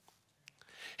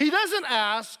 He doesn't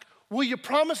ask, will you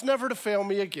promise never to fail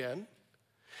me again?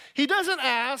 He doesn't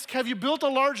ask, have you built a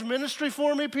large ministry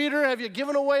for me, Peter? Have you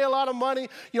given away a lot of money?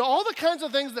 You know, all the kinds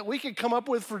of things that we could come up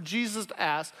with for Jesus to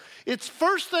ask. It's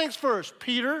first things first.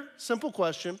 Peter, simple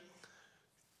question,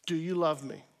 do you love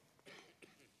me?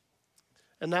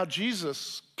 And now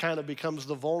Jesus kind of becomes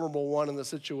the vulnerable one in the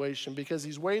situation because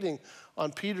he's waiting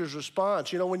on Peter's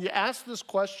response. You know, when you ask this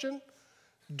question,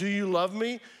 do you love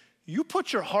me? You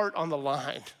put your heart on the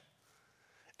line.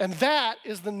 And that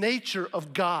is the nature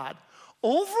of God.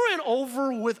 Over and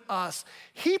over with us,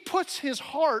 he puts his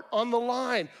heart on the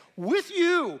line with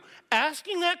you,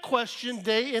 asking that question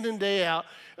day in and day out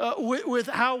with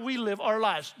how we live our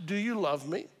lives. Do you love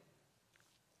me?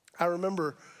 I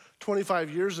remember 25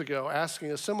 years ago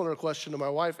asking a similar question to my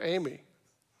wife, Amy.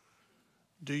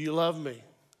 Do you love me?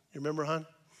 You remember, hon?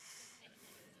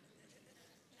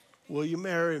 Will you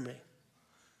marry me?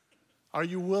 Are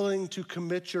you willing to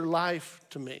commit your life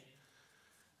to me?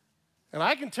 And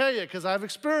I can tell you, because I've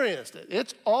experienced it,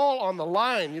 it's all on the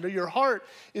line. You know, your heart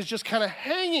is just kind of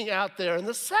hanging out there, and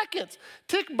the seconds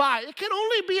tick by. It can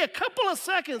only be a couple of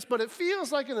seconds, but it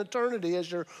feels like an eternity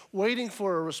as you're waiting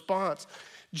for a response.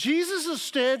 Jesus is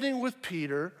standing with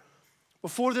Peter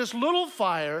before this little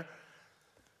fire,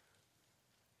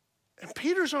 and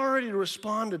Peter's already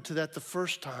responded to that the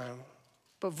first time.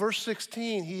 But verse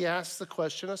 16, he asks the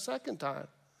question a second time.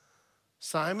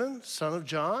 Simon, son of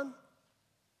John,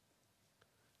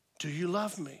 do you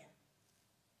love me?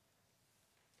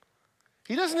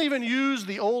 He doesn't even use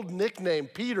the old nickname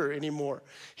Peter anymore.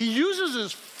 He uses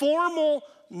his formal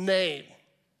name,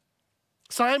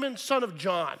 Simon, son of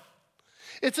John.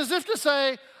 It's as if to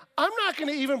say, I'm not going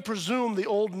to even presume the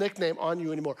old nickname on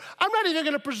you anymore. I'm not even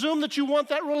going to presume that you want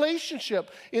that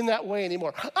relationship in that way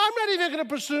anymore. I'm not even going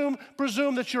to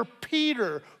presume that you're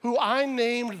Peter, who I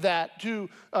named that to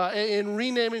in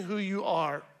renaming who you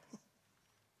are.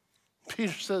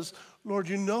 Peter says, Lord,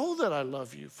 you know that I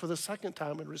love you, for the second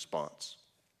time in response.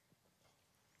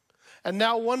 And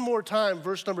now one more time,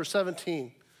 verse number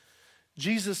 17.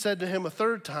 Jesus said to him a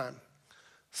third time,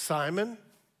 Simon,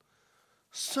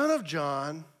 son of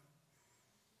John,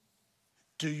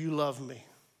 do you love me?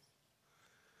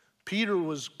 Peter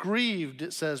was grieved,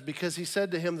 it says, because he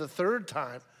said to him the third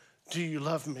time, do you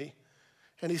love me?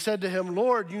 And he said to him,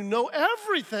 Lord, you know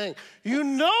everything. You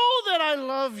know that I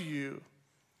love you.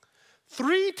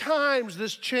 3 times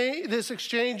this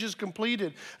exchange is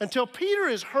completed until Peter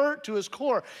is hurt to his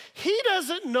core. He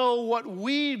doesn't know what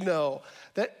we know,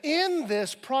 that in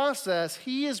this process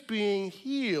he is being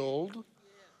healed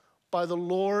by the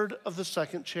Lord of the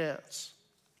second chance.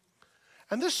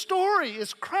 And this story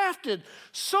is crafted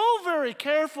so very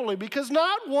carefully because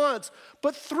not once,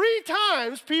 but 3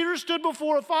 times Peter stood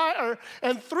before a fire,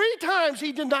 and 3 times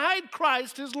he denied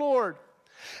Christ his Lord.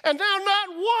 And now not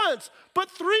once, but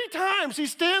 3 times he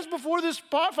stands before this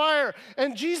fire,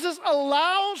 and Jesus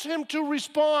allows him to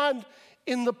respond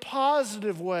in the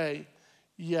positive way.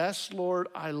 Yes, Lord,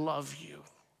 I love you.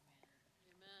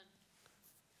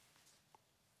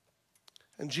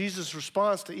 And Jesus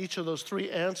responds to each of those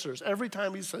 3 answers every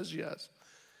time he says yes.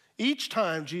 Each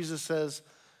time Jesus says,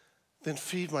 then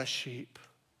feed my sheep,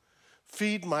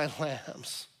 feed my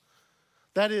lambs.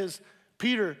 That is,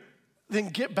 Peter, then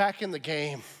get back in the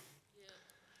game.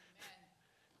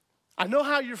 I know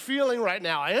how you're feeling right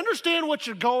now. I understand what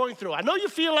you're going through. I know you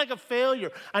feel like a failure.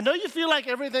 I know you feel like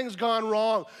everything's gone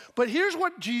wrong. But here's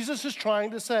what Jesus is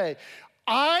trying to say.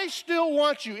 I still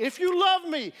want you. If you love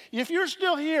me, if you're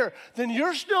still here, then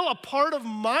you're still a part of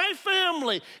my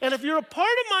family. And if you're a part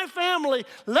of my family,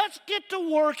 let's get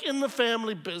to work in the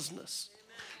family business.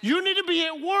 You need to be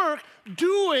at work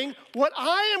doing what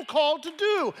I am called to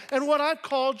do and what I've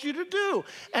called you to do.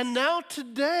 And now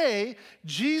today,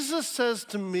 Jesus says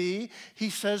to me,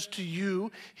 he says to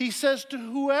you, he says to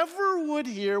whoever would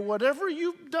hear whatever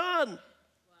you've done.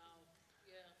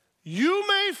 You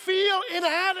may feel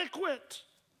inadequate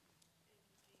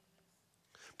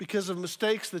because of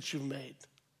mistakes that you've made.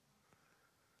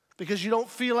 Because you don't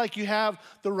feel like you have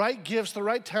the right gifts, the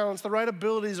right talents, the right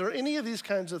abilities, or any of these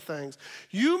kinds of things.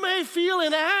 You may feel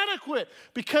inadequate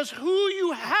because who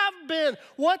you have been,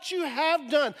 what you have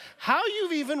done, how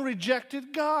you've even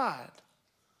rejected God.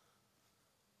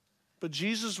 But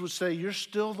Jesus would say, you're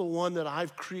still the one that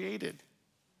I've created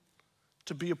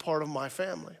to be a part of my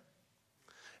family.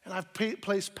 And I've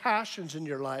placed passions in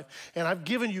your life, and I've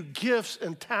given you gifts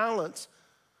and talents.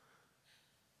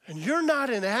 And you're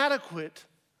not inadequate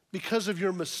because of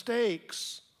your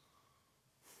mistakes.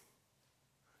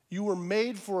 You were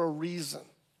made for a reason.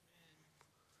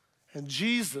 And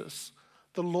Jesus,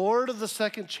 the Lord of the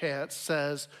second chance,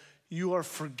 says, you are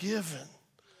forgiven.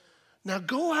 Now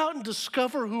go out and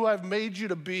discover who I've made you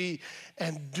to be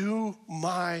and do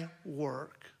my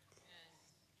work.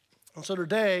 And so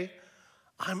today,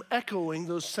 I'm echoing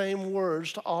those same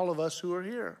words to all of us who are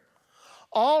here.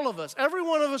 All of us, every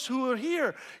one of us who are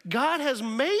here, God has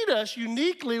made us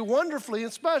uniquely, wonderfully,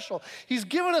 and special. He's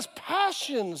given us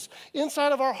passions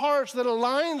inside of our hearts that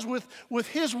aligns with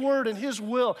His word and His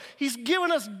will. He's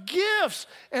given us gifts,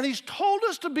 and He's told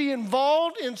us to be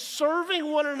involved in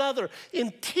serving one another,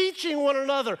 in teaching one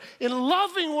another, in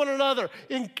loving one another,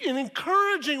 in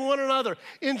encouraging one another,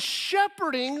 in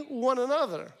shepherding one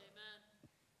another.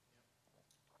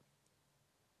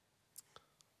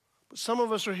 But some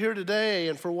of us are here today,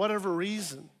 and for whatever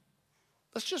reason,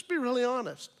 let's just be really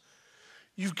honest.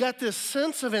 You've got this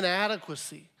sense of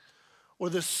inadequacy, or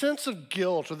this sense of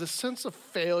guilt, or this sense of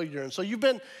failure, and so you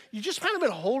just kind of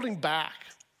been holding back.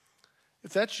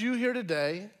 If that's you here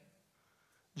today,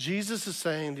 Jesus is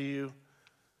saying to you,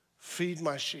 feed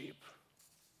my sheep.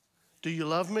 Do you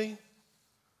love me?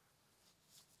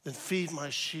 Then feed my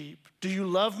sheep. Do you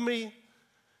love me?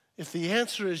 If the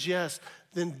answer is yes,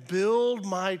 then build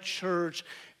my church,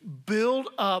 build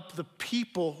up the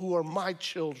people who are my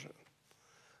children.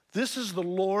 This is the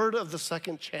Lord of the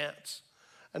second chance.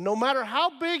 And no matter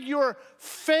how big your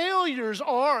failures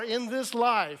are in this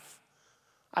life,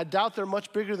 I doubt they're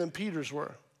much bigger than Peter's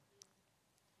were.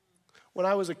 When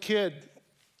I was a kid,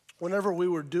 whenever we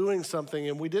were doing something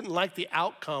and we didn't like the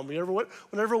outcome,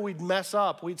 whenever we'd mess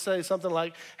up, we'd say something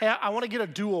like, hey, I want to get a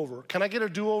do-over. Can I get a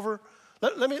do-over?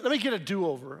 Let me get a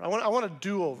do-over. I want a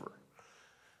do-over.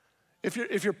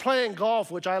 If you're playing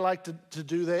golf, which I like to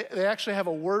do, they actually have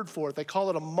a word for it. They call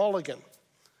it a mulligan.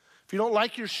 If you don't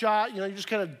like your shot, you just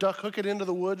kind of duck hook it into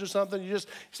the woods or something. You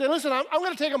say, listen, I'm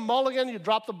going to take a mulligan. You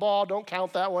drop the ball, don't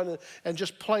count that one, and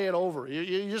just play it over.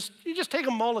 You just take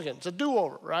a mulligan. It's a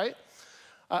do-over, right?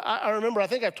 I remember, I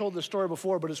think I've told this story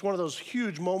before, but it's one of those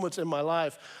huge moments in my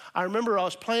life. I remember I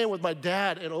was playing with my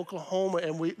dad in Oklahoma,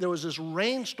 and there was this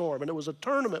rainstorm, and it was a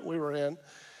tournament we were in.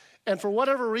 And for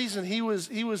whatever reason, he was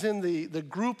in the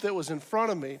group that was in front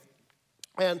of me.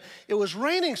 And it was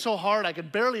raining so hard I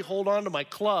could barely hold on to my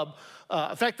club.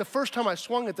 In fact, the first time I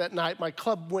swung it that night, my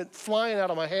club went flying out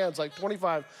of my hands like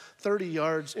 25, 30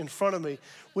 yards in front of me,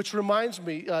 which reminds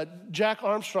me, Jack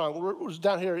Armstrong was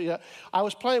down here. Yeah, I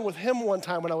was playing with him one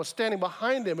time when I was standing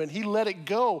behind him, and he let it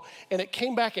go, and it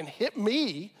came back and hit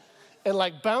me and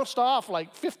like bounced off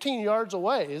like 15 yards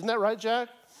away. Isn't that right, Jack?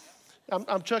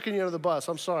 I'm chucking you under the bus.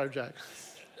 I'm sorry, Jack.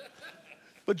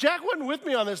 But Jack wasn't with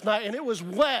me on this night, and it was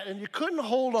wet, and you couldn't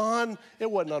hold on. It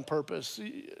wasn't on purpose.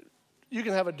 You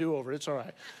can have a do-over. It's all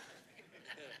right.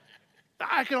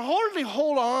 I can hardly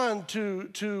hold on to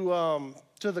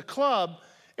the club,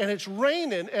 and it's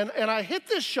raining, and I hit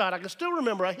this shot. I can still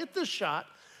remember I hit this shot,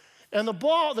 and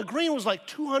the green was like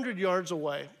 200 yards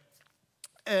away,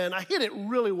 and I hit it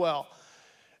really well.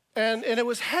 And it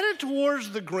was headed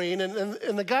towards the green,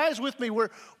 and the guys with me were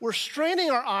straining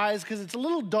our eyes because it's a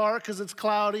little dark, because it's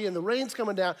cloudy, and the rain's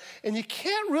coming down, and you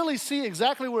can't really see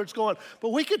exactly where it's going.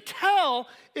 But we could tell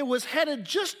it was headed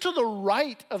just to the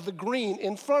right of the green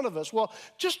in front of us. Well,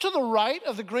 just to the right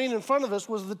of the green in front of us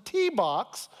was the tee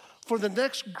box for the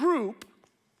next group,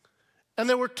 and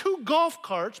there were 2 golf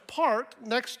carts parked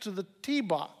next to the tee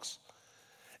box.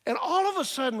 And all of a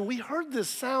sudden, we heard this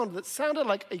sound that sounded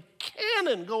like a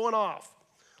cannon going off,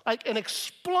 like an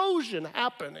explosion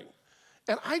happening.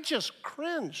 And I just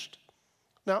cringed.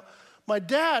 Now, my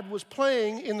dad was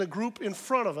playing in the group in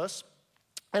front of us,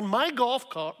 and my golf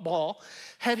ball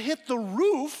had hit the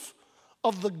roof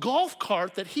of the golf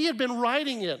cart that he had been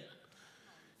riding in.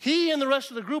 He and the rest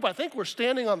of the group, I think, were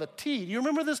standing on the tee. Do you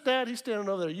remember this, Dad? He's standing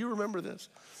over there. You remember this.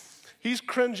 He's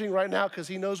cringing right now because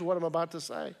he knows what I'm about to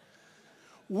say.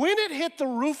 When it hit the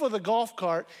roof of the golf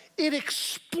cart, it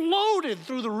exploded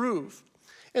through the roof.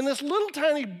 And this little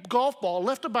tiny golf ball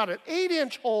left about an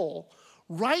 8-inch hole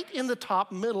right in the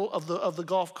top middle of the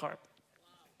golf cart.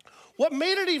 What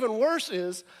made it even worse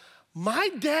is my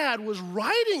dad was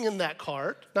riding in that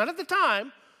cart, not at the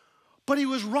time, but he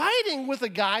was riding with a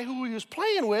guy who he was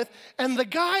playing with, and the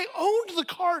guy owned the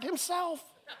cart himself.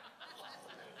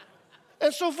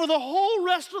 And so for the whole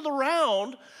rest of the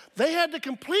round, they had to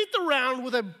complete the round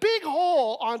with a big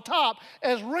hole on top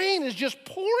as rain is just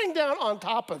pouring down on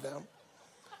top of them.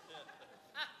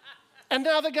 And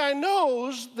now the guy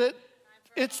knows that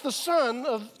it's the son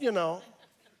of,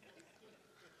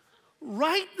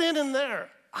 Right then and there,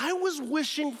 I was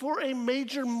wishing for a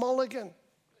major mulligan.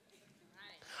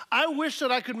 I wish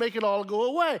that I could make it all go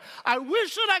away. I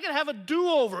wish that I could have a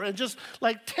do-over and just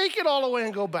take it all away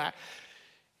and go back.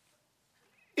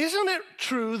 Isn't it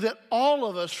true that all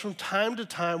of us from time to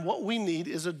time, what we need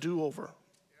is a do-over?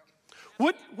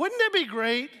 Wouldn't it be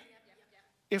great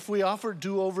if we offered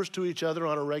do-overs to each other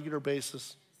on a regular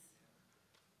basis?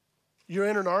 You're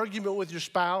in an argument with your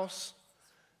spouse,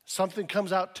 something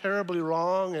comes out terribly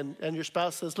wrong, and your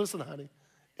spouse says, listen, honey,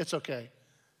 it's okay.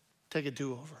 Take a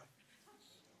do-over.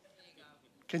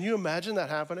 Can you imagine that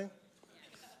happening?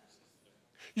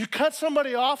 You cut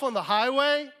somebody off on the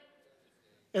highway,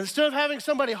 instead of having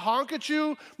somebody honk at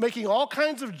you, making all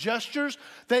kinds of gestures,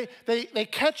 they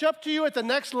catch up to you at the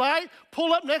next light,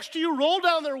 pull up next to you, roll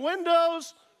down their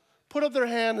windows, put up their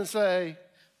hand and say,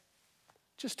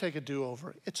 just take a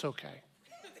do-over. It's okay.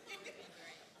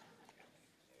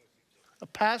 A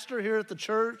pastor here at the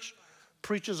church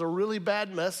preaches a really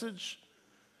bad message.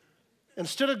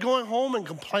 Instead of going home and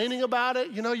complaining about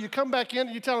it, you come back in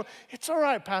and you tell them, it's all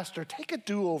right, pastor, take a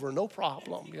do-over, no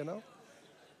problem,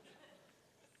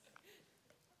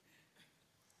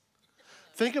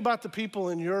 Think about the people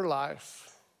in your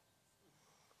life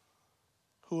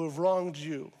who have wronged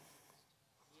you,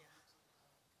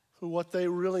 who what they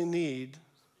really need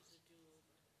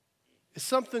is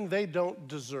something they don't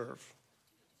deserve.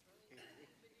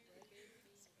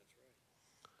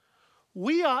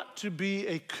 We ought to be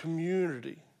a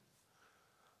community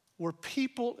where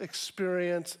people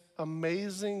experience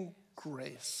amazing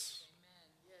grace.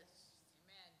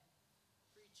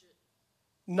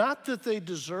 Not that they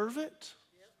deserve it.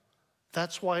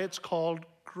 That's why it's called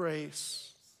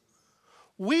grace.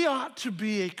 We ought to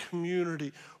be a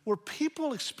community where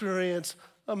people experience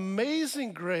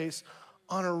amazing grace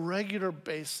on a regular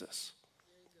basis.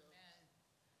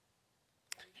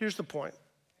 Here's the point.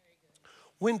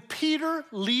 When Peter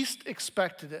least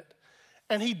expected it,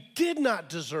 and he did not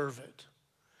deserve it,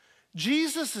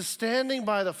 Jesus is standing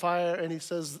by the fire and he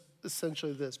says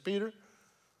essentially this, Peter,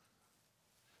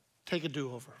 take a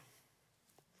do-over.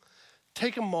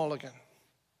 Take a mulligan.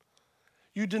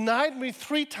 You denied me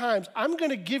 3 times. I'm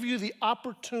going to give you the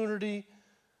opportunity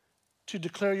to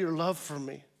declare your love for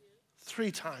me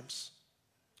 3 times.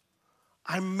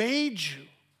 I made you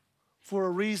for a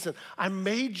reason. I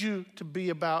made you to be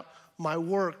about my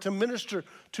work, to minister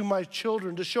to my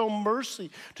children, to show mercy,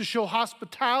 to show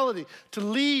hospitality, to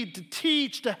lead, to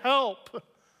teach, to help.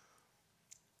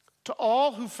 To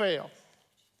all who fail,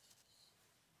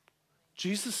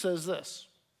 Jesus says this,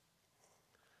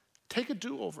 take a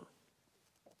do-over.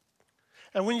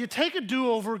 And when you take a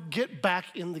do-over, get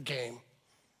back in the game.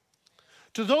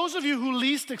 To those of you who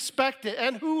least expect it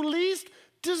and who least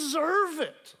deserve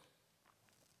it,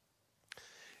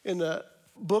 In the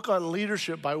book on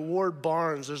leadership by Ward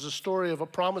Barnes, there's a story of a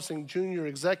promising junior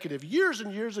executive years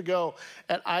and years ago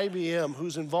at IBM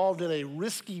who's involved in a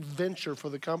risky venture for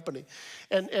the company.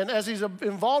 And as he's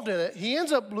involved in it,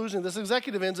 this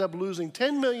executive ends up losing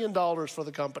 $10 million for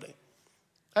the company.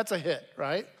 That's a hit,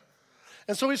 right?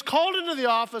 And so he's called into the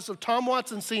office of Tom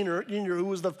Watson Sr., who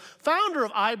was the founder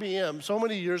of IBM so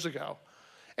many years ago.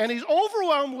 And he's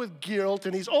overwhelmed with guilt,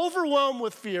 and he's overwhelmed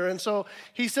with fear. And so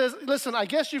he says, listen, I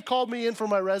guess you've called me in for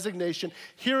my resignation.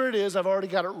 Here it is. I've already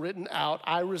got it written out.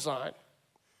 I resign.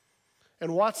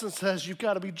 And Watson says, you've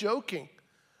got to be joking.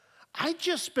 I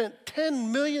just spent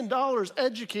 $10 million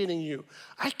educating you.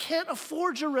 I can't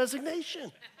afford your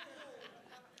resignation.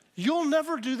 You'll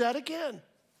never do that again.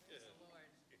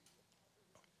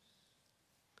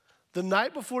 The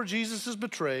night before Jesus is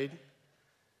betrayed,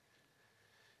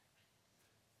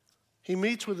 he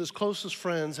meets with his closest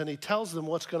friends and he tells them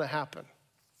what's going to happen.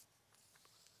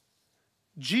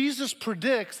 Jesus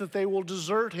predicts that they will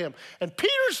desert him. And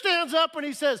Peter stands up and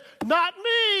he says, not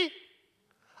me.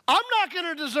 I'm not going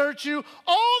to desert you.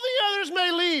 All the others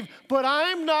may leave, but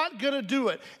I'm not going to do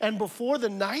it. And before the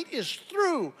night is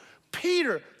through,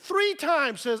 Peter 3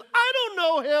 times says, I don't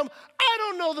know him. I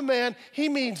don't know the man. He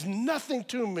means nothing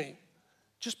to me.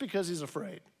 Just because he's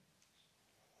afraid.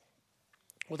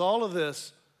 With all of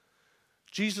this,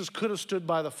 Jesus could have stood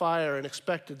by the fire and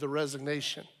expected the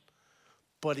resignation,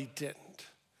 but he didn't.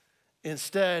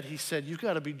 Instead, he said, you've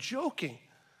got to be joking.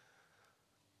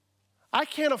 I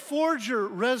can't afford your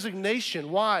resignation.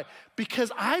 Why?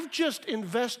 Because I've just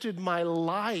invested my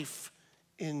life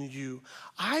in you.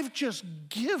 I've just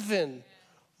given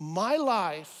my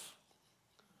life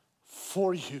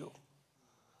for you.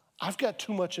 I've got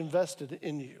too much invested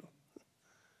in you.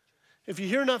 If you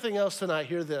hear nothing else tonight,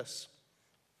 hear this.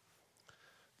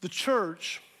 The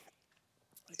church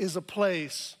is a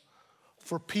place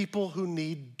for people who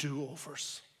need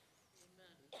do-overs.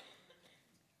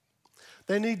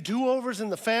 They need do-overs in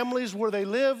the families where they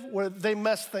live, where they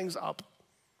mess things up.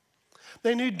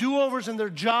 They need do-overs in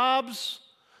their jobs.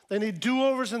 They need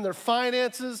do-overs in their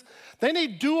finances. They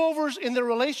need do-overs in their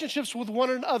relationships with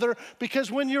one another,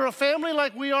 because when you're a family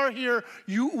like we are here,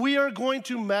 we are going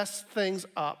to mess things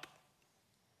up.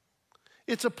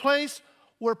 It's a place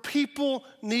where people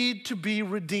need to be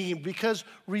redeemed, because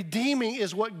redeeming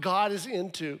is what God is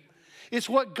into. It's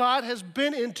what God has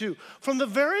been into from the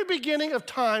very beginning of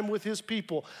time with his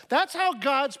people. That's how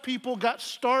God's people got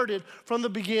started from the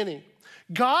beginning.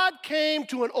 God came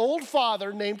to an old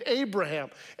father named Abraham.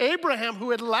 Abraham,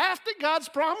 who had laughed at God's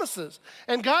promises.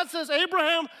 And God says,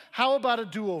 Abraham, how about a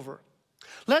do-over?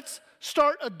 Let's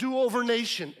start a do-over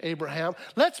nation, Abraham.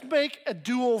 Let's make a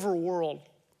do-over world.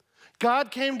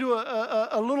 God came to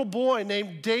a little boy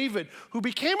named David who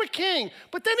became a king,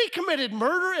 but then he committed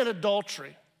murder and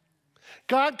adultery.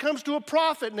 God comes to a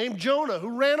prophet named Jonah who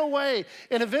ran away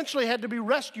and eventually had to be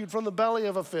rescued from the belly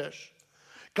of a fish.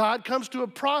 God comes to a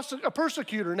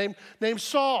persecutor named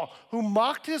Saul who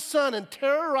mocked his son and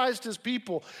terrorized his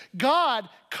people. God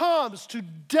comes to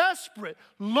desperate,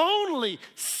 lonely,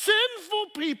 sinful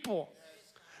people.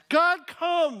 God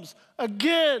comes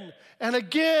again and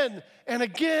again and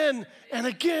again and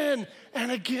again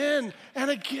and again and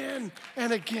again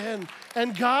and again.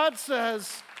 And God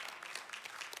says,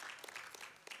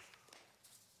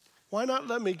 why not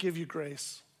let me give you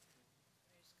grace?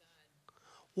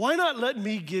 Why not let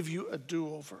me give you a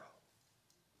do-over?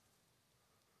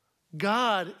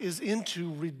 God is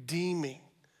into redeeming.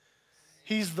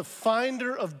 He's the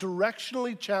finder of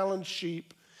directionally challenged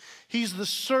sheep. He's the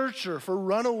searcher for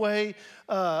runaway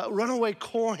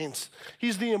coins.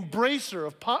 He's the embracer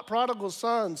of prodigal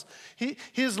sons.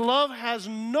 His love has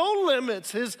no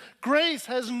limits. His grace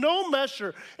has no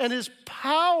measure. And his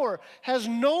power has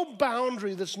no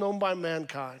boundary that's known by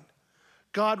mankind.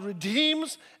 God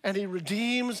redeems, and he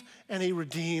redeems, and he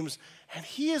redeems. And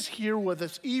he is here with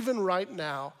us even right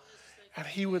now, and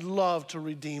he would love to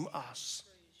redeem us.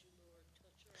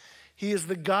 He is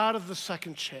the God of the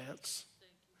second chance.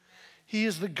 He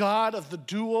is the God of the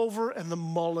do-over and the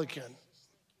mulligan.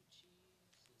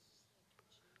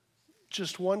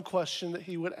 Just one question that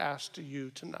he would ask to you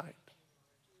tonight.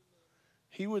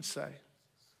 He would say,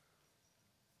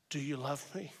 do you love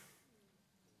me?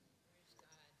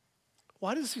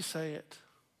 Why does he say it?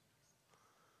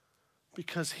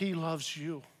 Because he loves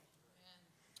you.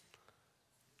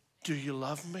 Do you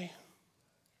love me?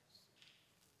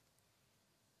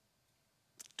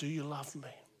 Do you love me?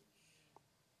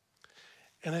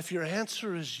 And if your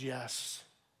answer is yes,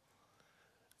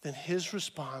 then his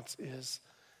response is,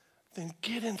 then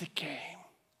get in the game.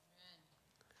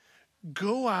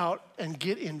 Go out and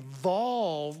get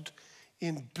involved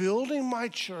in building my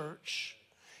church,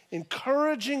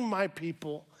 encouraging my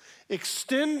people,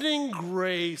 extending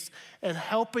grace, and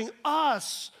helping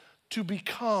us to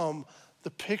become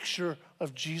the picture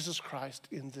of Jesus Christ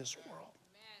in this world.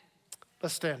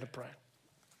 Let's stand and pray.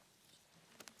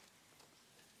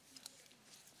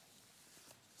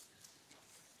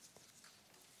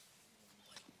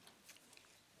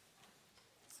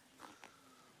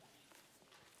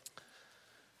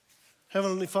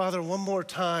 Heavenly Father, one more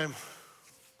time,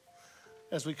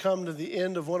 as we come to the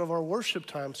end of one of our worship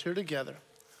times here together,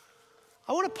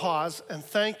 I want to pause and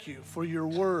thank you for your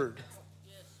word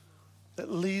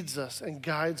that leads us and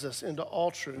guides us into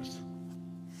all truth.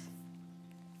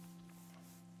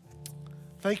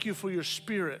 Thank you for your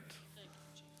Spirit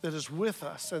that is with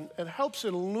us and helps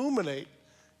illuminate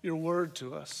your word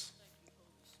to us.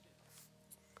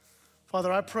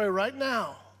 Father, I pray right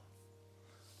now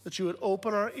that you would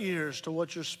open our ears to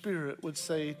what your Spirit would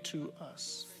say to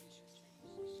us.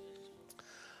 I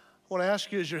want to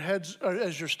ask you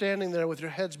as you're standing there with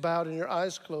your heads bowed and your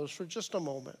eyes closed for just a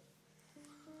moment.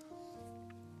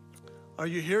 Are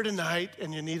you here tonight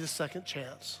and you need a second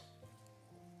chance?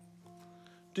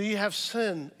 Do you have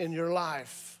sin in your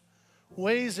life?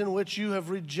 Ways in which you have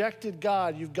rejected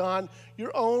God. You've gone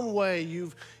your own way.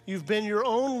 You've been your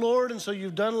own Lord, and so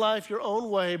you've done life your own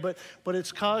way, but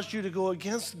it's caused you to go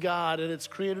against God, and it's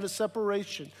created a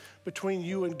separation between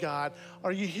you and God.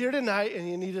 Are you here tonight and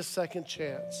you need a second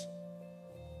chance?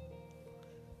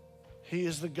 He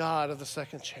is the God of the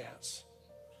second chance.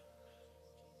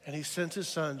 And he sent his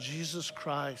son, Jesus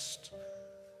Christ,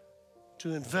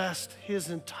 to invest his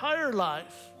entire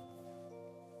life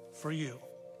for you.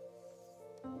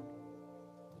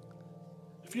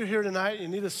 If you're here tonight and you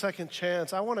need a second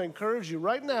chance, I want to encourage you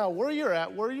right now, where you're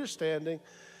at, where you're standing,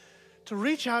 to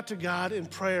reach out to God in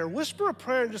prayer. Whisper a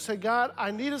prayer and just say, God,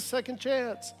 I need a second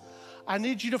chance. I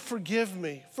need you to forgive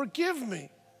me. Forgive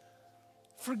me.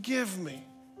 Forgive me.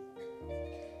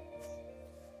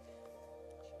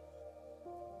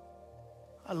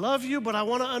 I love you, but I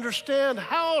want to understand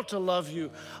how to love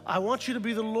you. I want you to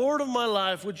be the Lord of my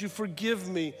life. Would you forgive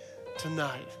me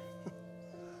tonight?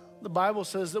 The Bible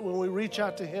says that when we reach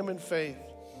out to him in faith,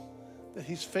 that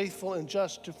he's faithful and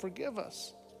just to forgive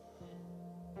us.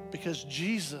 Because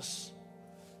Jesus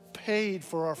paid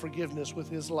for our forgiveness with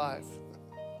his life.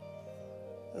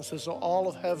 And so all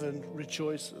of heaven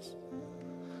rejoices.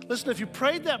 Listen, if you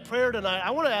prayed that prayer tonight,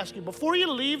 I want to ask you, before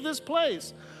you leave this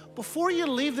place,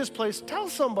 tell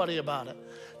somebody about it.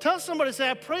 Tell somebody, say,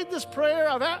 I prayed this prayer.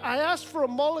 I asked for a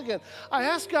mulligan. I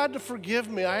asked God to forgive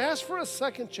me. I asked for a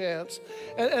second chance.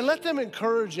 And let them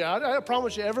encourage you. I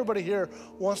promise you, everybody here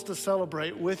wants to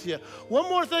celebrate with you. One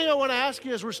more thing I want to ask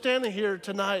you as we're standing here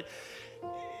tonight.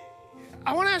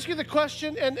 I want to ask you the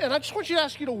question, and I just want you to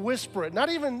ask you to whisper it. Not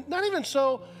even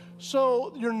so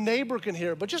your neighbor can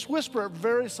hear, but just whisper it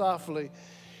very softly.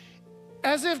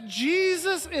 As if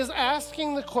Jesus is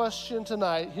asking the question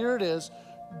tonight, here it is,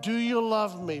 do you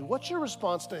love me? What's your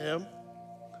response to him?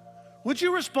 Would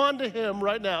you respond to him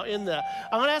right now in that?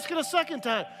 I'm going to ask it a second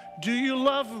time. Do you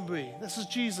love me? This is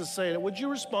Jesus saying it. Would you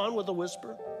respond with a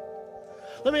whisper?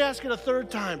 Let me ask it a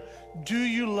third time. Do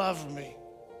you love me?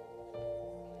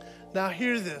 Now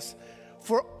hear this.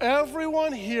 For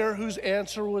everyone here whose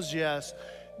answer was yes,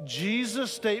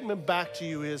 Jesus' statement back to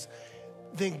you is,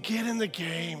 then get in the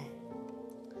game.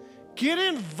 Get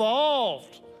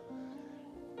involved.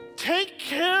 Take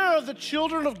care of the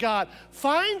children of God.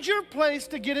 Find your place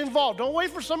to get involved. Don't wait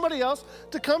for somebody else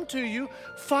to come to you.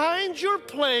 Find your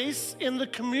place in the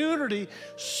community,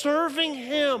 serving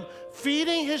him,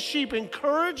 feeding his sheep,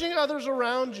 encouraging others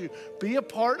around you. Be a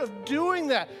part of doing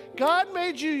that. God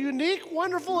made you unique,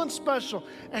 wonderful, and special,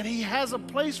 and he has a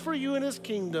place for you in his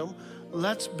kingdom.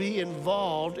 Let's be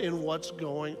involved in what's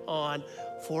going on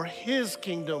for his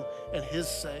kingdom and his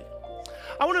sake.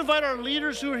 I want to invite our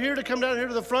leaders who are here to come down here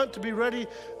to the front to be ready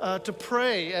to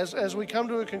pray as we come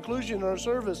to a conclusion in our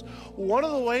service. One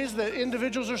of the ways that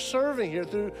individuals are serving here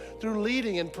through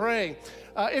leading and praying.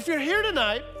 If you're here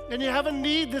tonight and you have a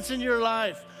need that's in your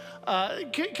life,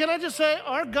 can I just say,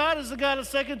 our God is the God of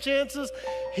second chances.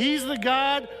 He's the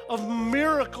God of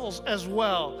miracles as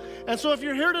well. And so if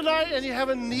you're here tonight and you have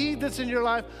a need that's in your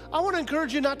life, I want to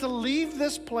encourage you not to leave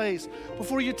this place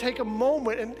before you take a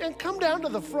moment and come down to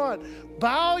the front.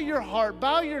 Bow your heart,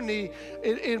 bow your knee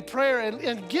in prayer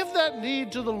and give that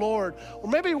need to the Lord. Or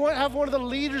maybe have one of the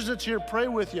leaders that's here pray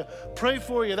with you, pray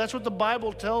for you. That's what the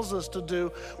Bible tells us to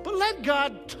do. But let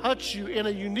God touch you in a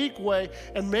unique way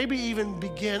and maybe even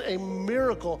begin a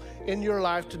miracle in your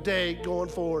life today going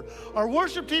forward. Our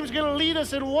worship team is going to lead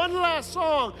us in one last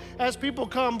song as people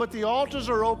come, but the altars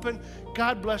are open.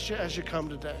 God bless you as you come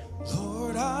today.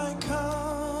 Lord, I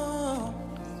come,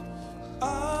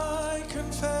 I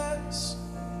confess,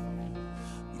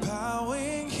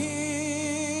 bowing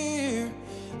here,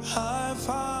 I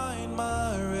find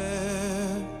my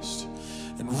rest,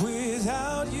 and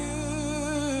without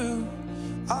you,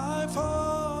 I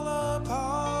fall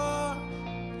apart,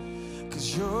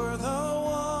 'cause you're the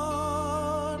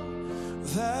one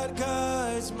that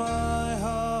guides my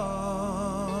heart.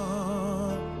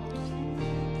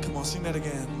 Come on, sing that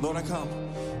again. Lord, I come.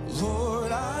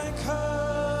 Lord, I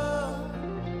come,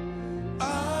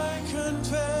 I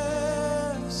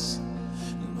confess,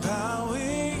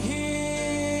 bowing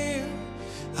here,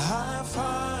 I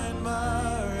find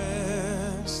my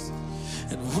rest,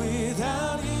 and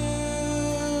without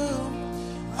you,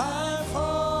 I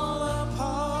fall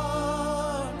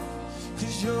apart,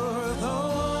 'cause you're the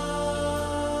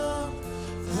one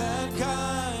that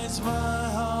guides my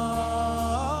heart.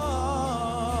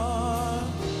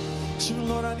 Sing,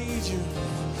 Lord, I need you.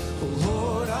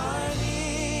 Lord, I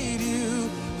need you.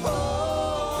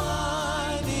 Oh,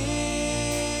 I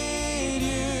need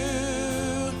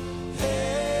you.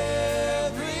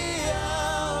 Every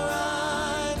hour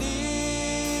I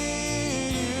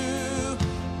need you.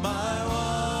 My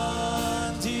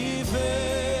one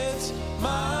defense,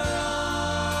 my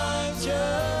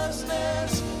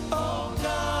righteousness. Oh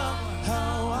God,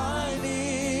 how I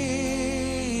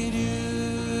need you.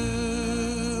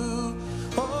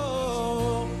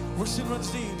 Oh, where sin runs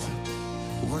deep,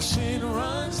 where sin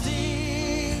runs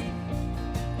deep,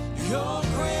 your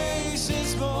grace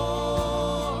is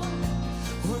more.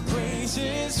 Where grace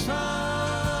is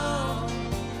found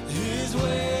is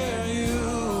where you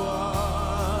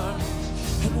are,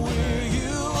 and where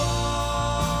you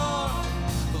are,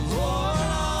 Lord,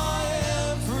 I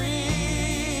am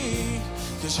free,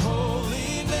 'cause holiness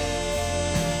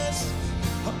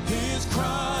is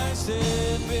Christ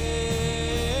in me.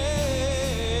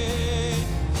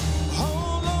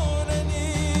 Oh Lord, I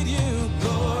need you.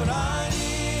 Lord, I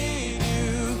need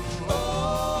you.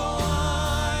 Oh,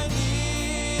 I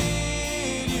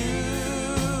need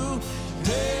you.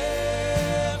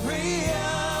 Every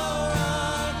hour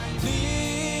I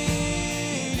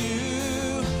need you.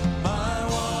 My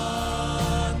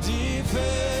one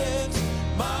defense,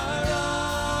 my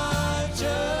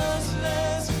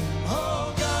righteousness.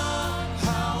 Oh God,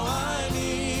 how I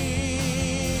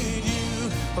need you.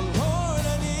 Lord,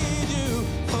 I need you.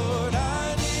 Lord,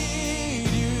 I need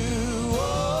you.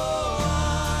 Oh,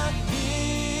 I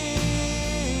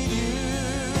need you.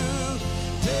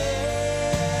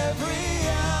 Every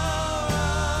hour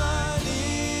I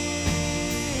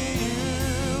need you.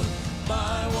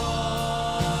 My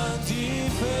one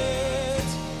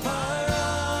defense, my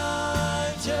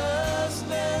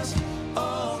righteousness.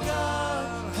 Oh God,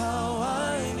 how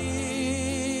I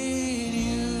need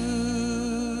you.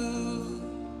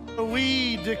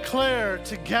 We declare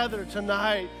together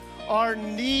tonight our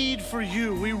need for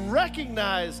you. We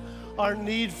recognize our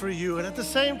need for you. And at the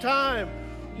same time,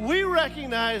 we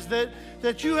recognize that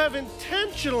you have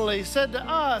intentionally said to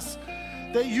us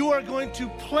that you are going to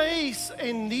place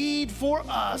a need for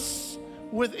us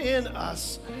within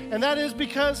us. And that is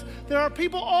because there are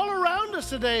people all around us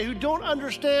today who don't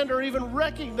understand or even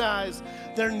recognize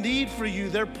their need for you,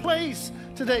 their place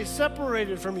today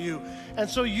separated from you. And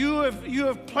so you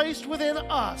have placed within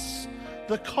us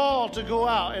the call to go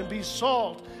out and be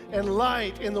salt and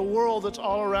light in the world that's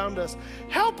all around us.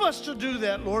 Help us to do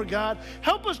that, Lord God.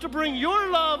 Help us to bring your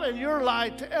love and your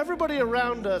light to everybody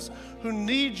around us who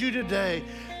needs you today.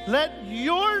 Let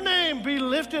your name be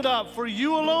lifted up, for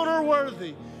you alone are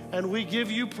worthy, and we give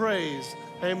you praise.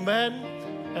 Amen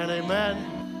and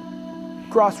amen.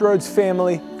 Crossroads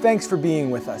family, thanks for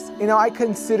being with us. You know, I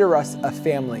consider us a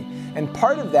family, and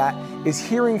part of that is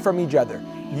hearing from each other.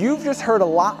 You've just heard a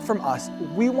lot from us.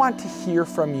 We want to hear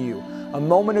from you. A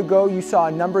moment ago, you saw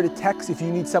a number to text if you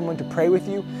need someone to pray with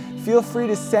you. Feel free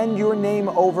to send your name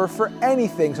over for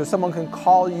anything so someone can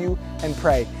call you and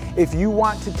pray. If you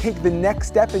want to take the next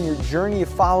step in your journey of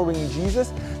following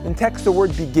Jesus, then text the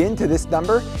word BEGIN to this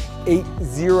number,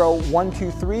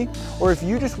 80123. Or if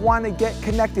you just want to get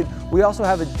connected, we also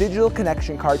have a digital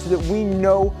connection card so that we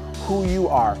know who you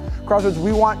are. Crossroads,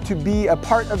 we want to be a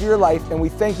part of your life, and we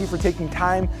thank you for taking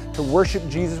time to worship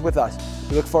Jesus with us.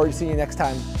 We look forward to seeing you next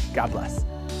time. God bless.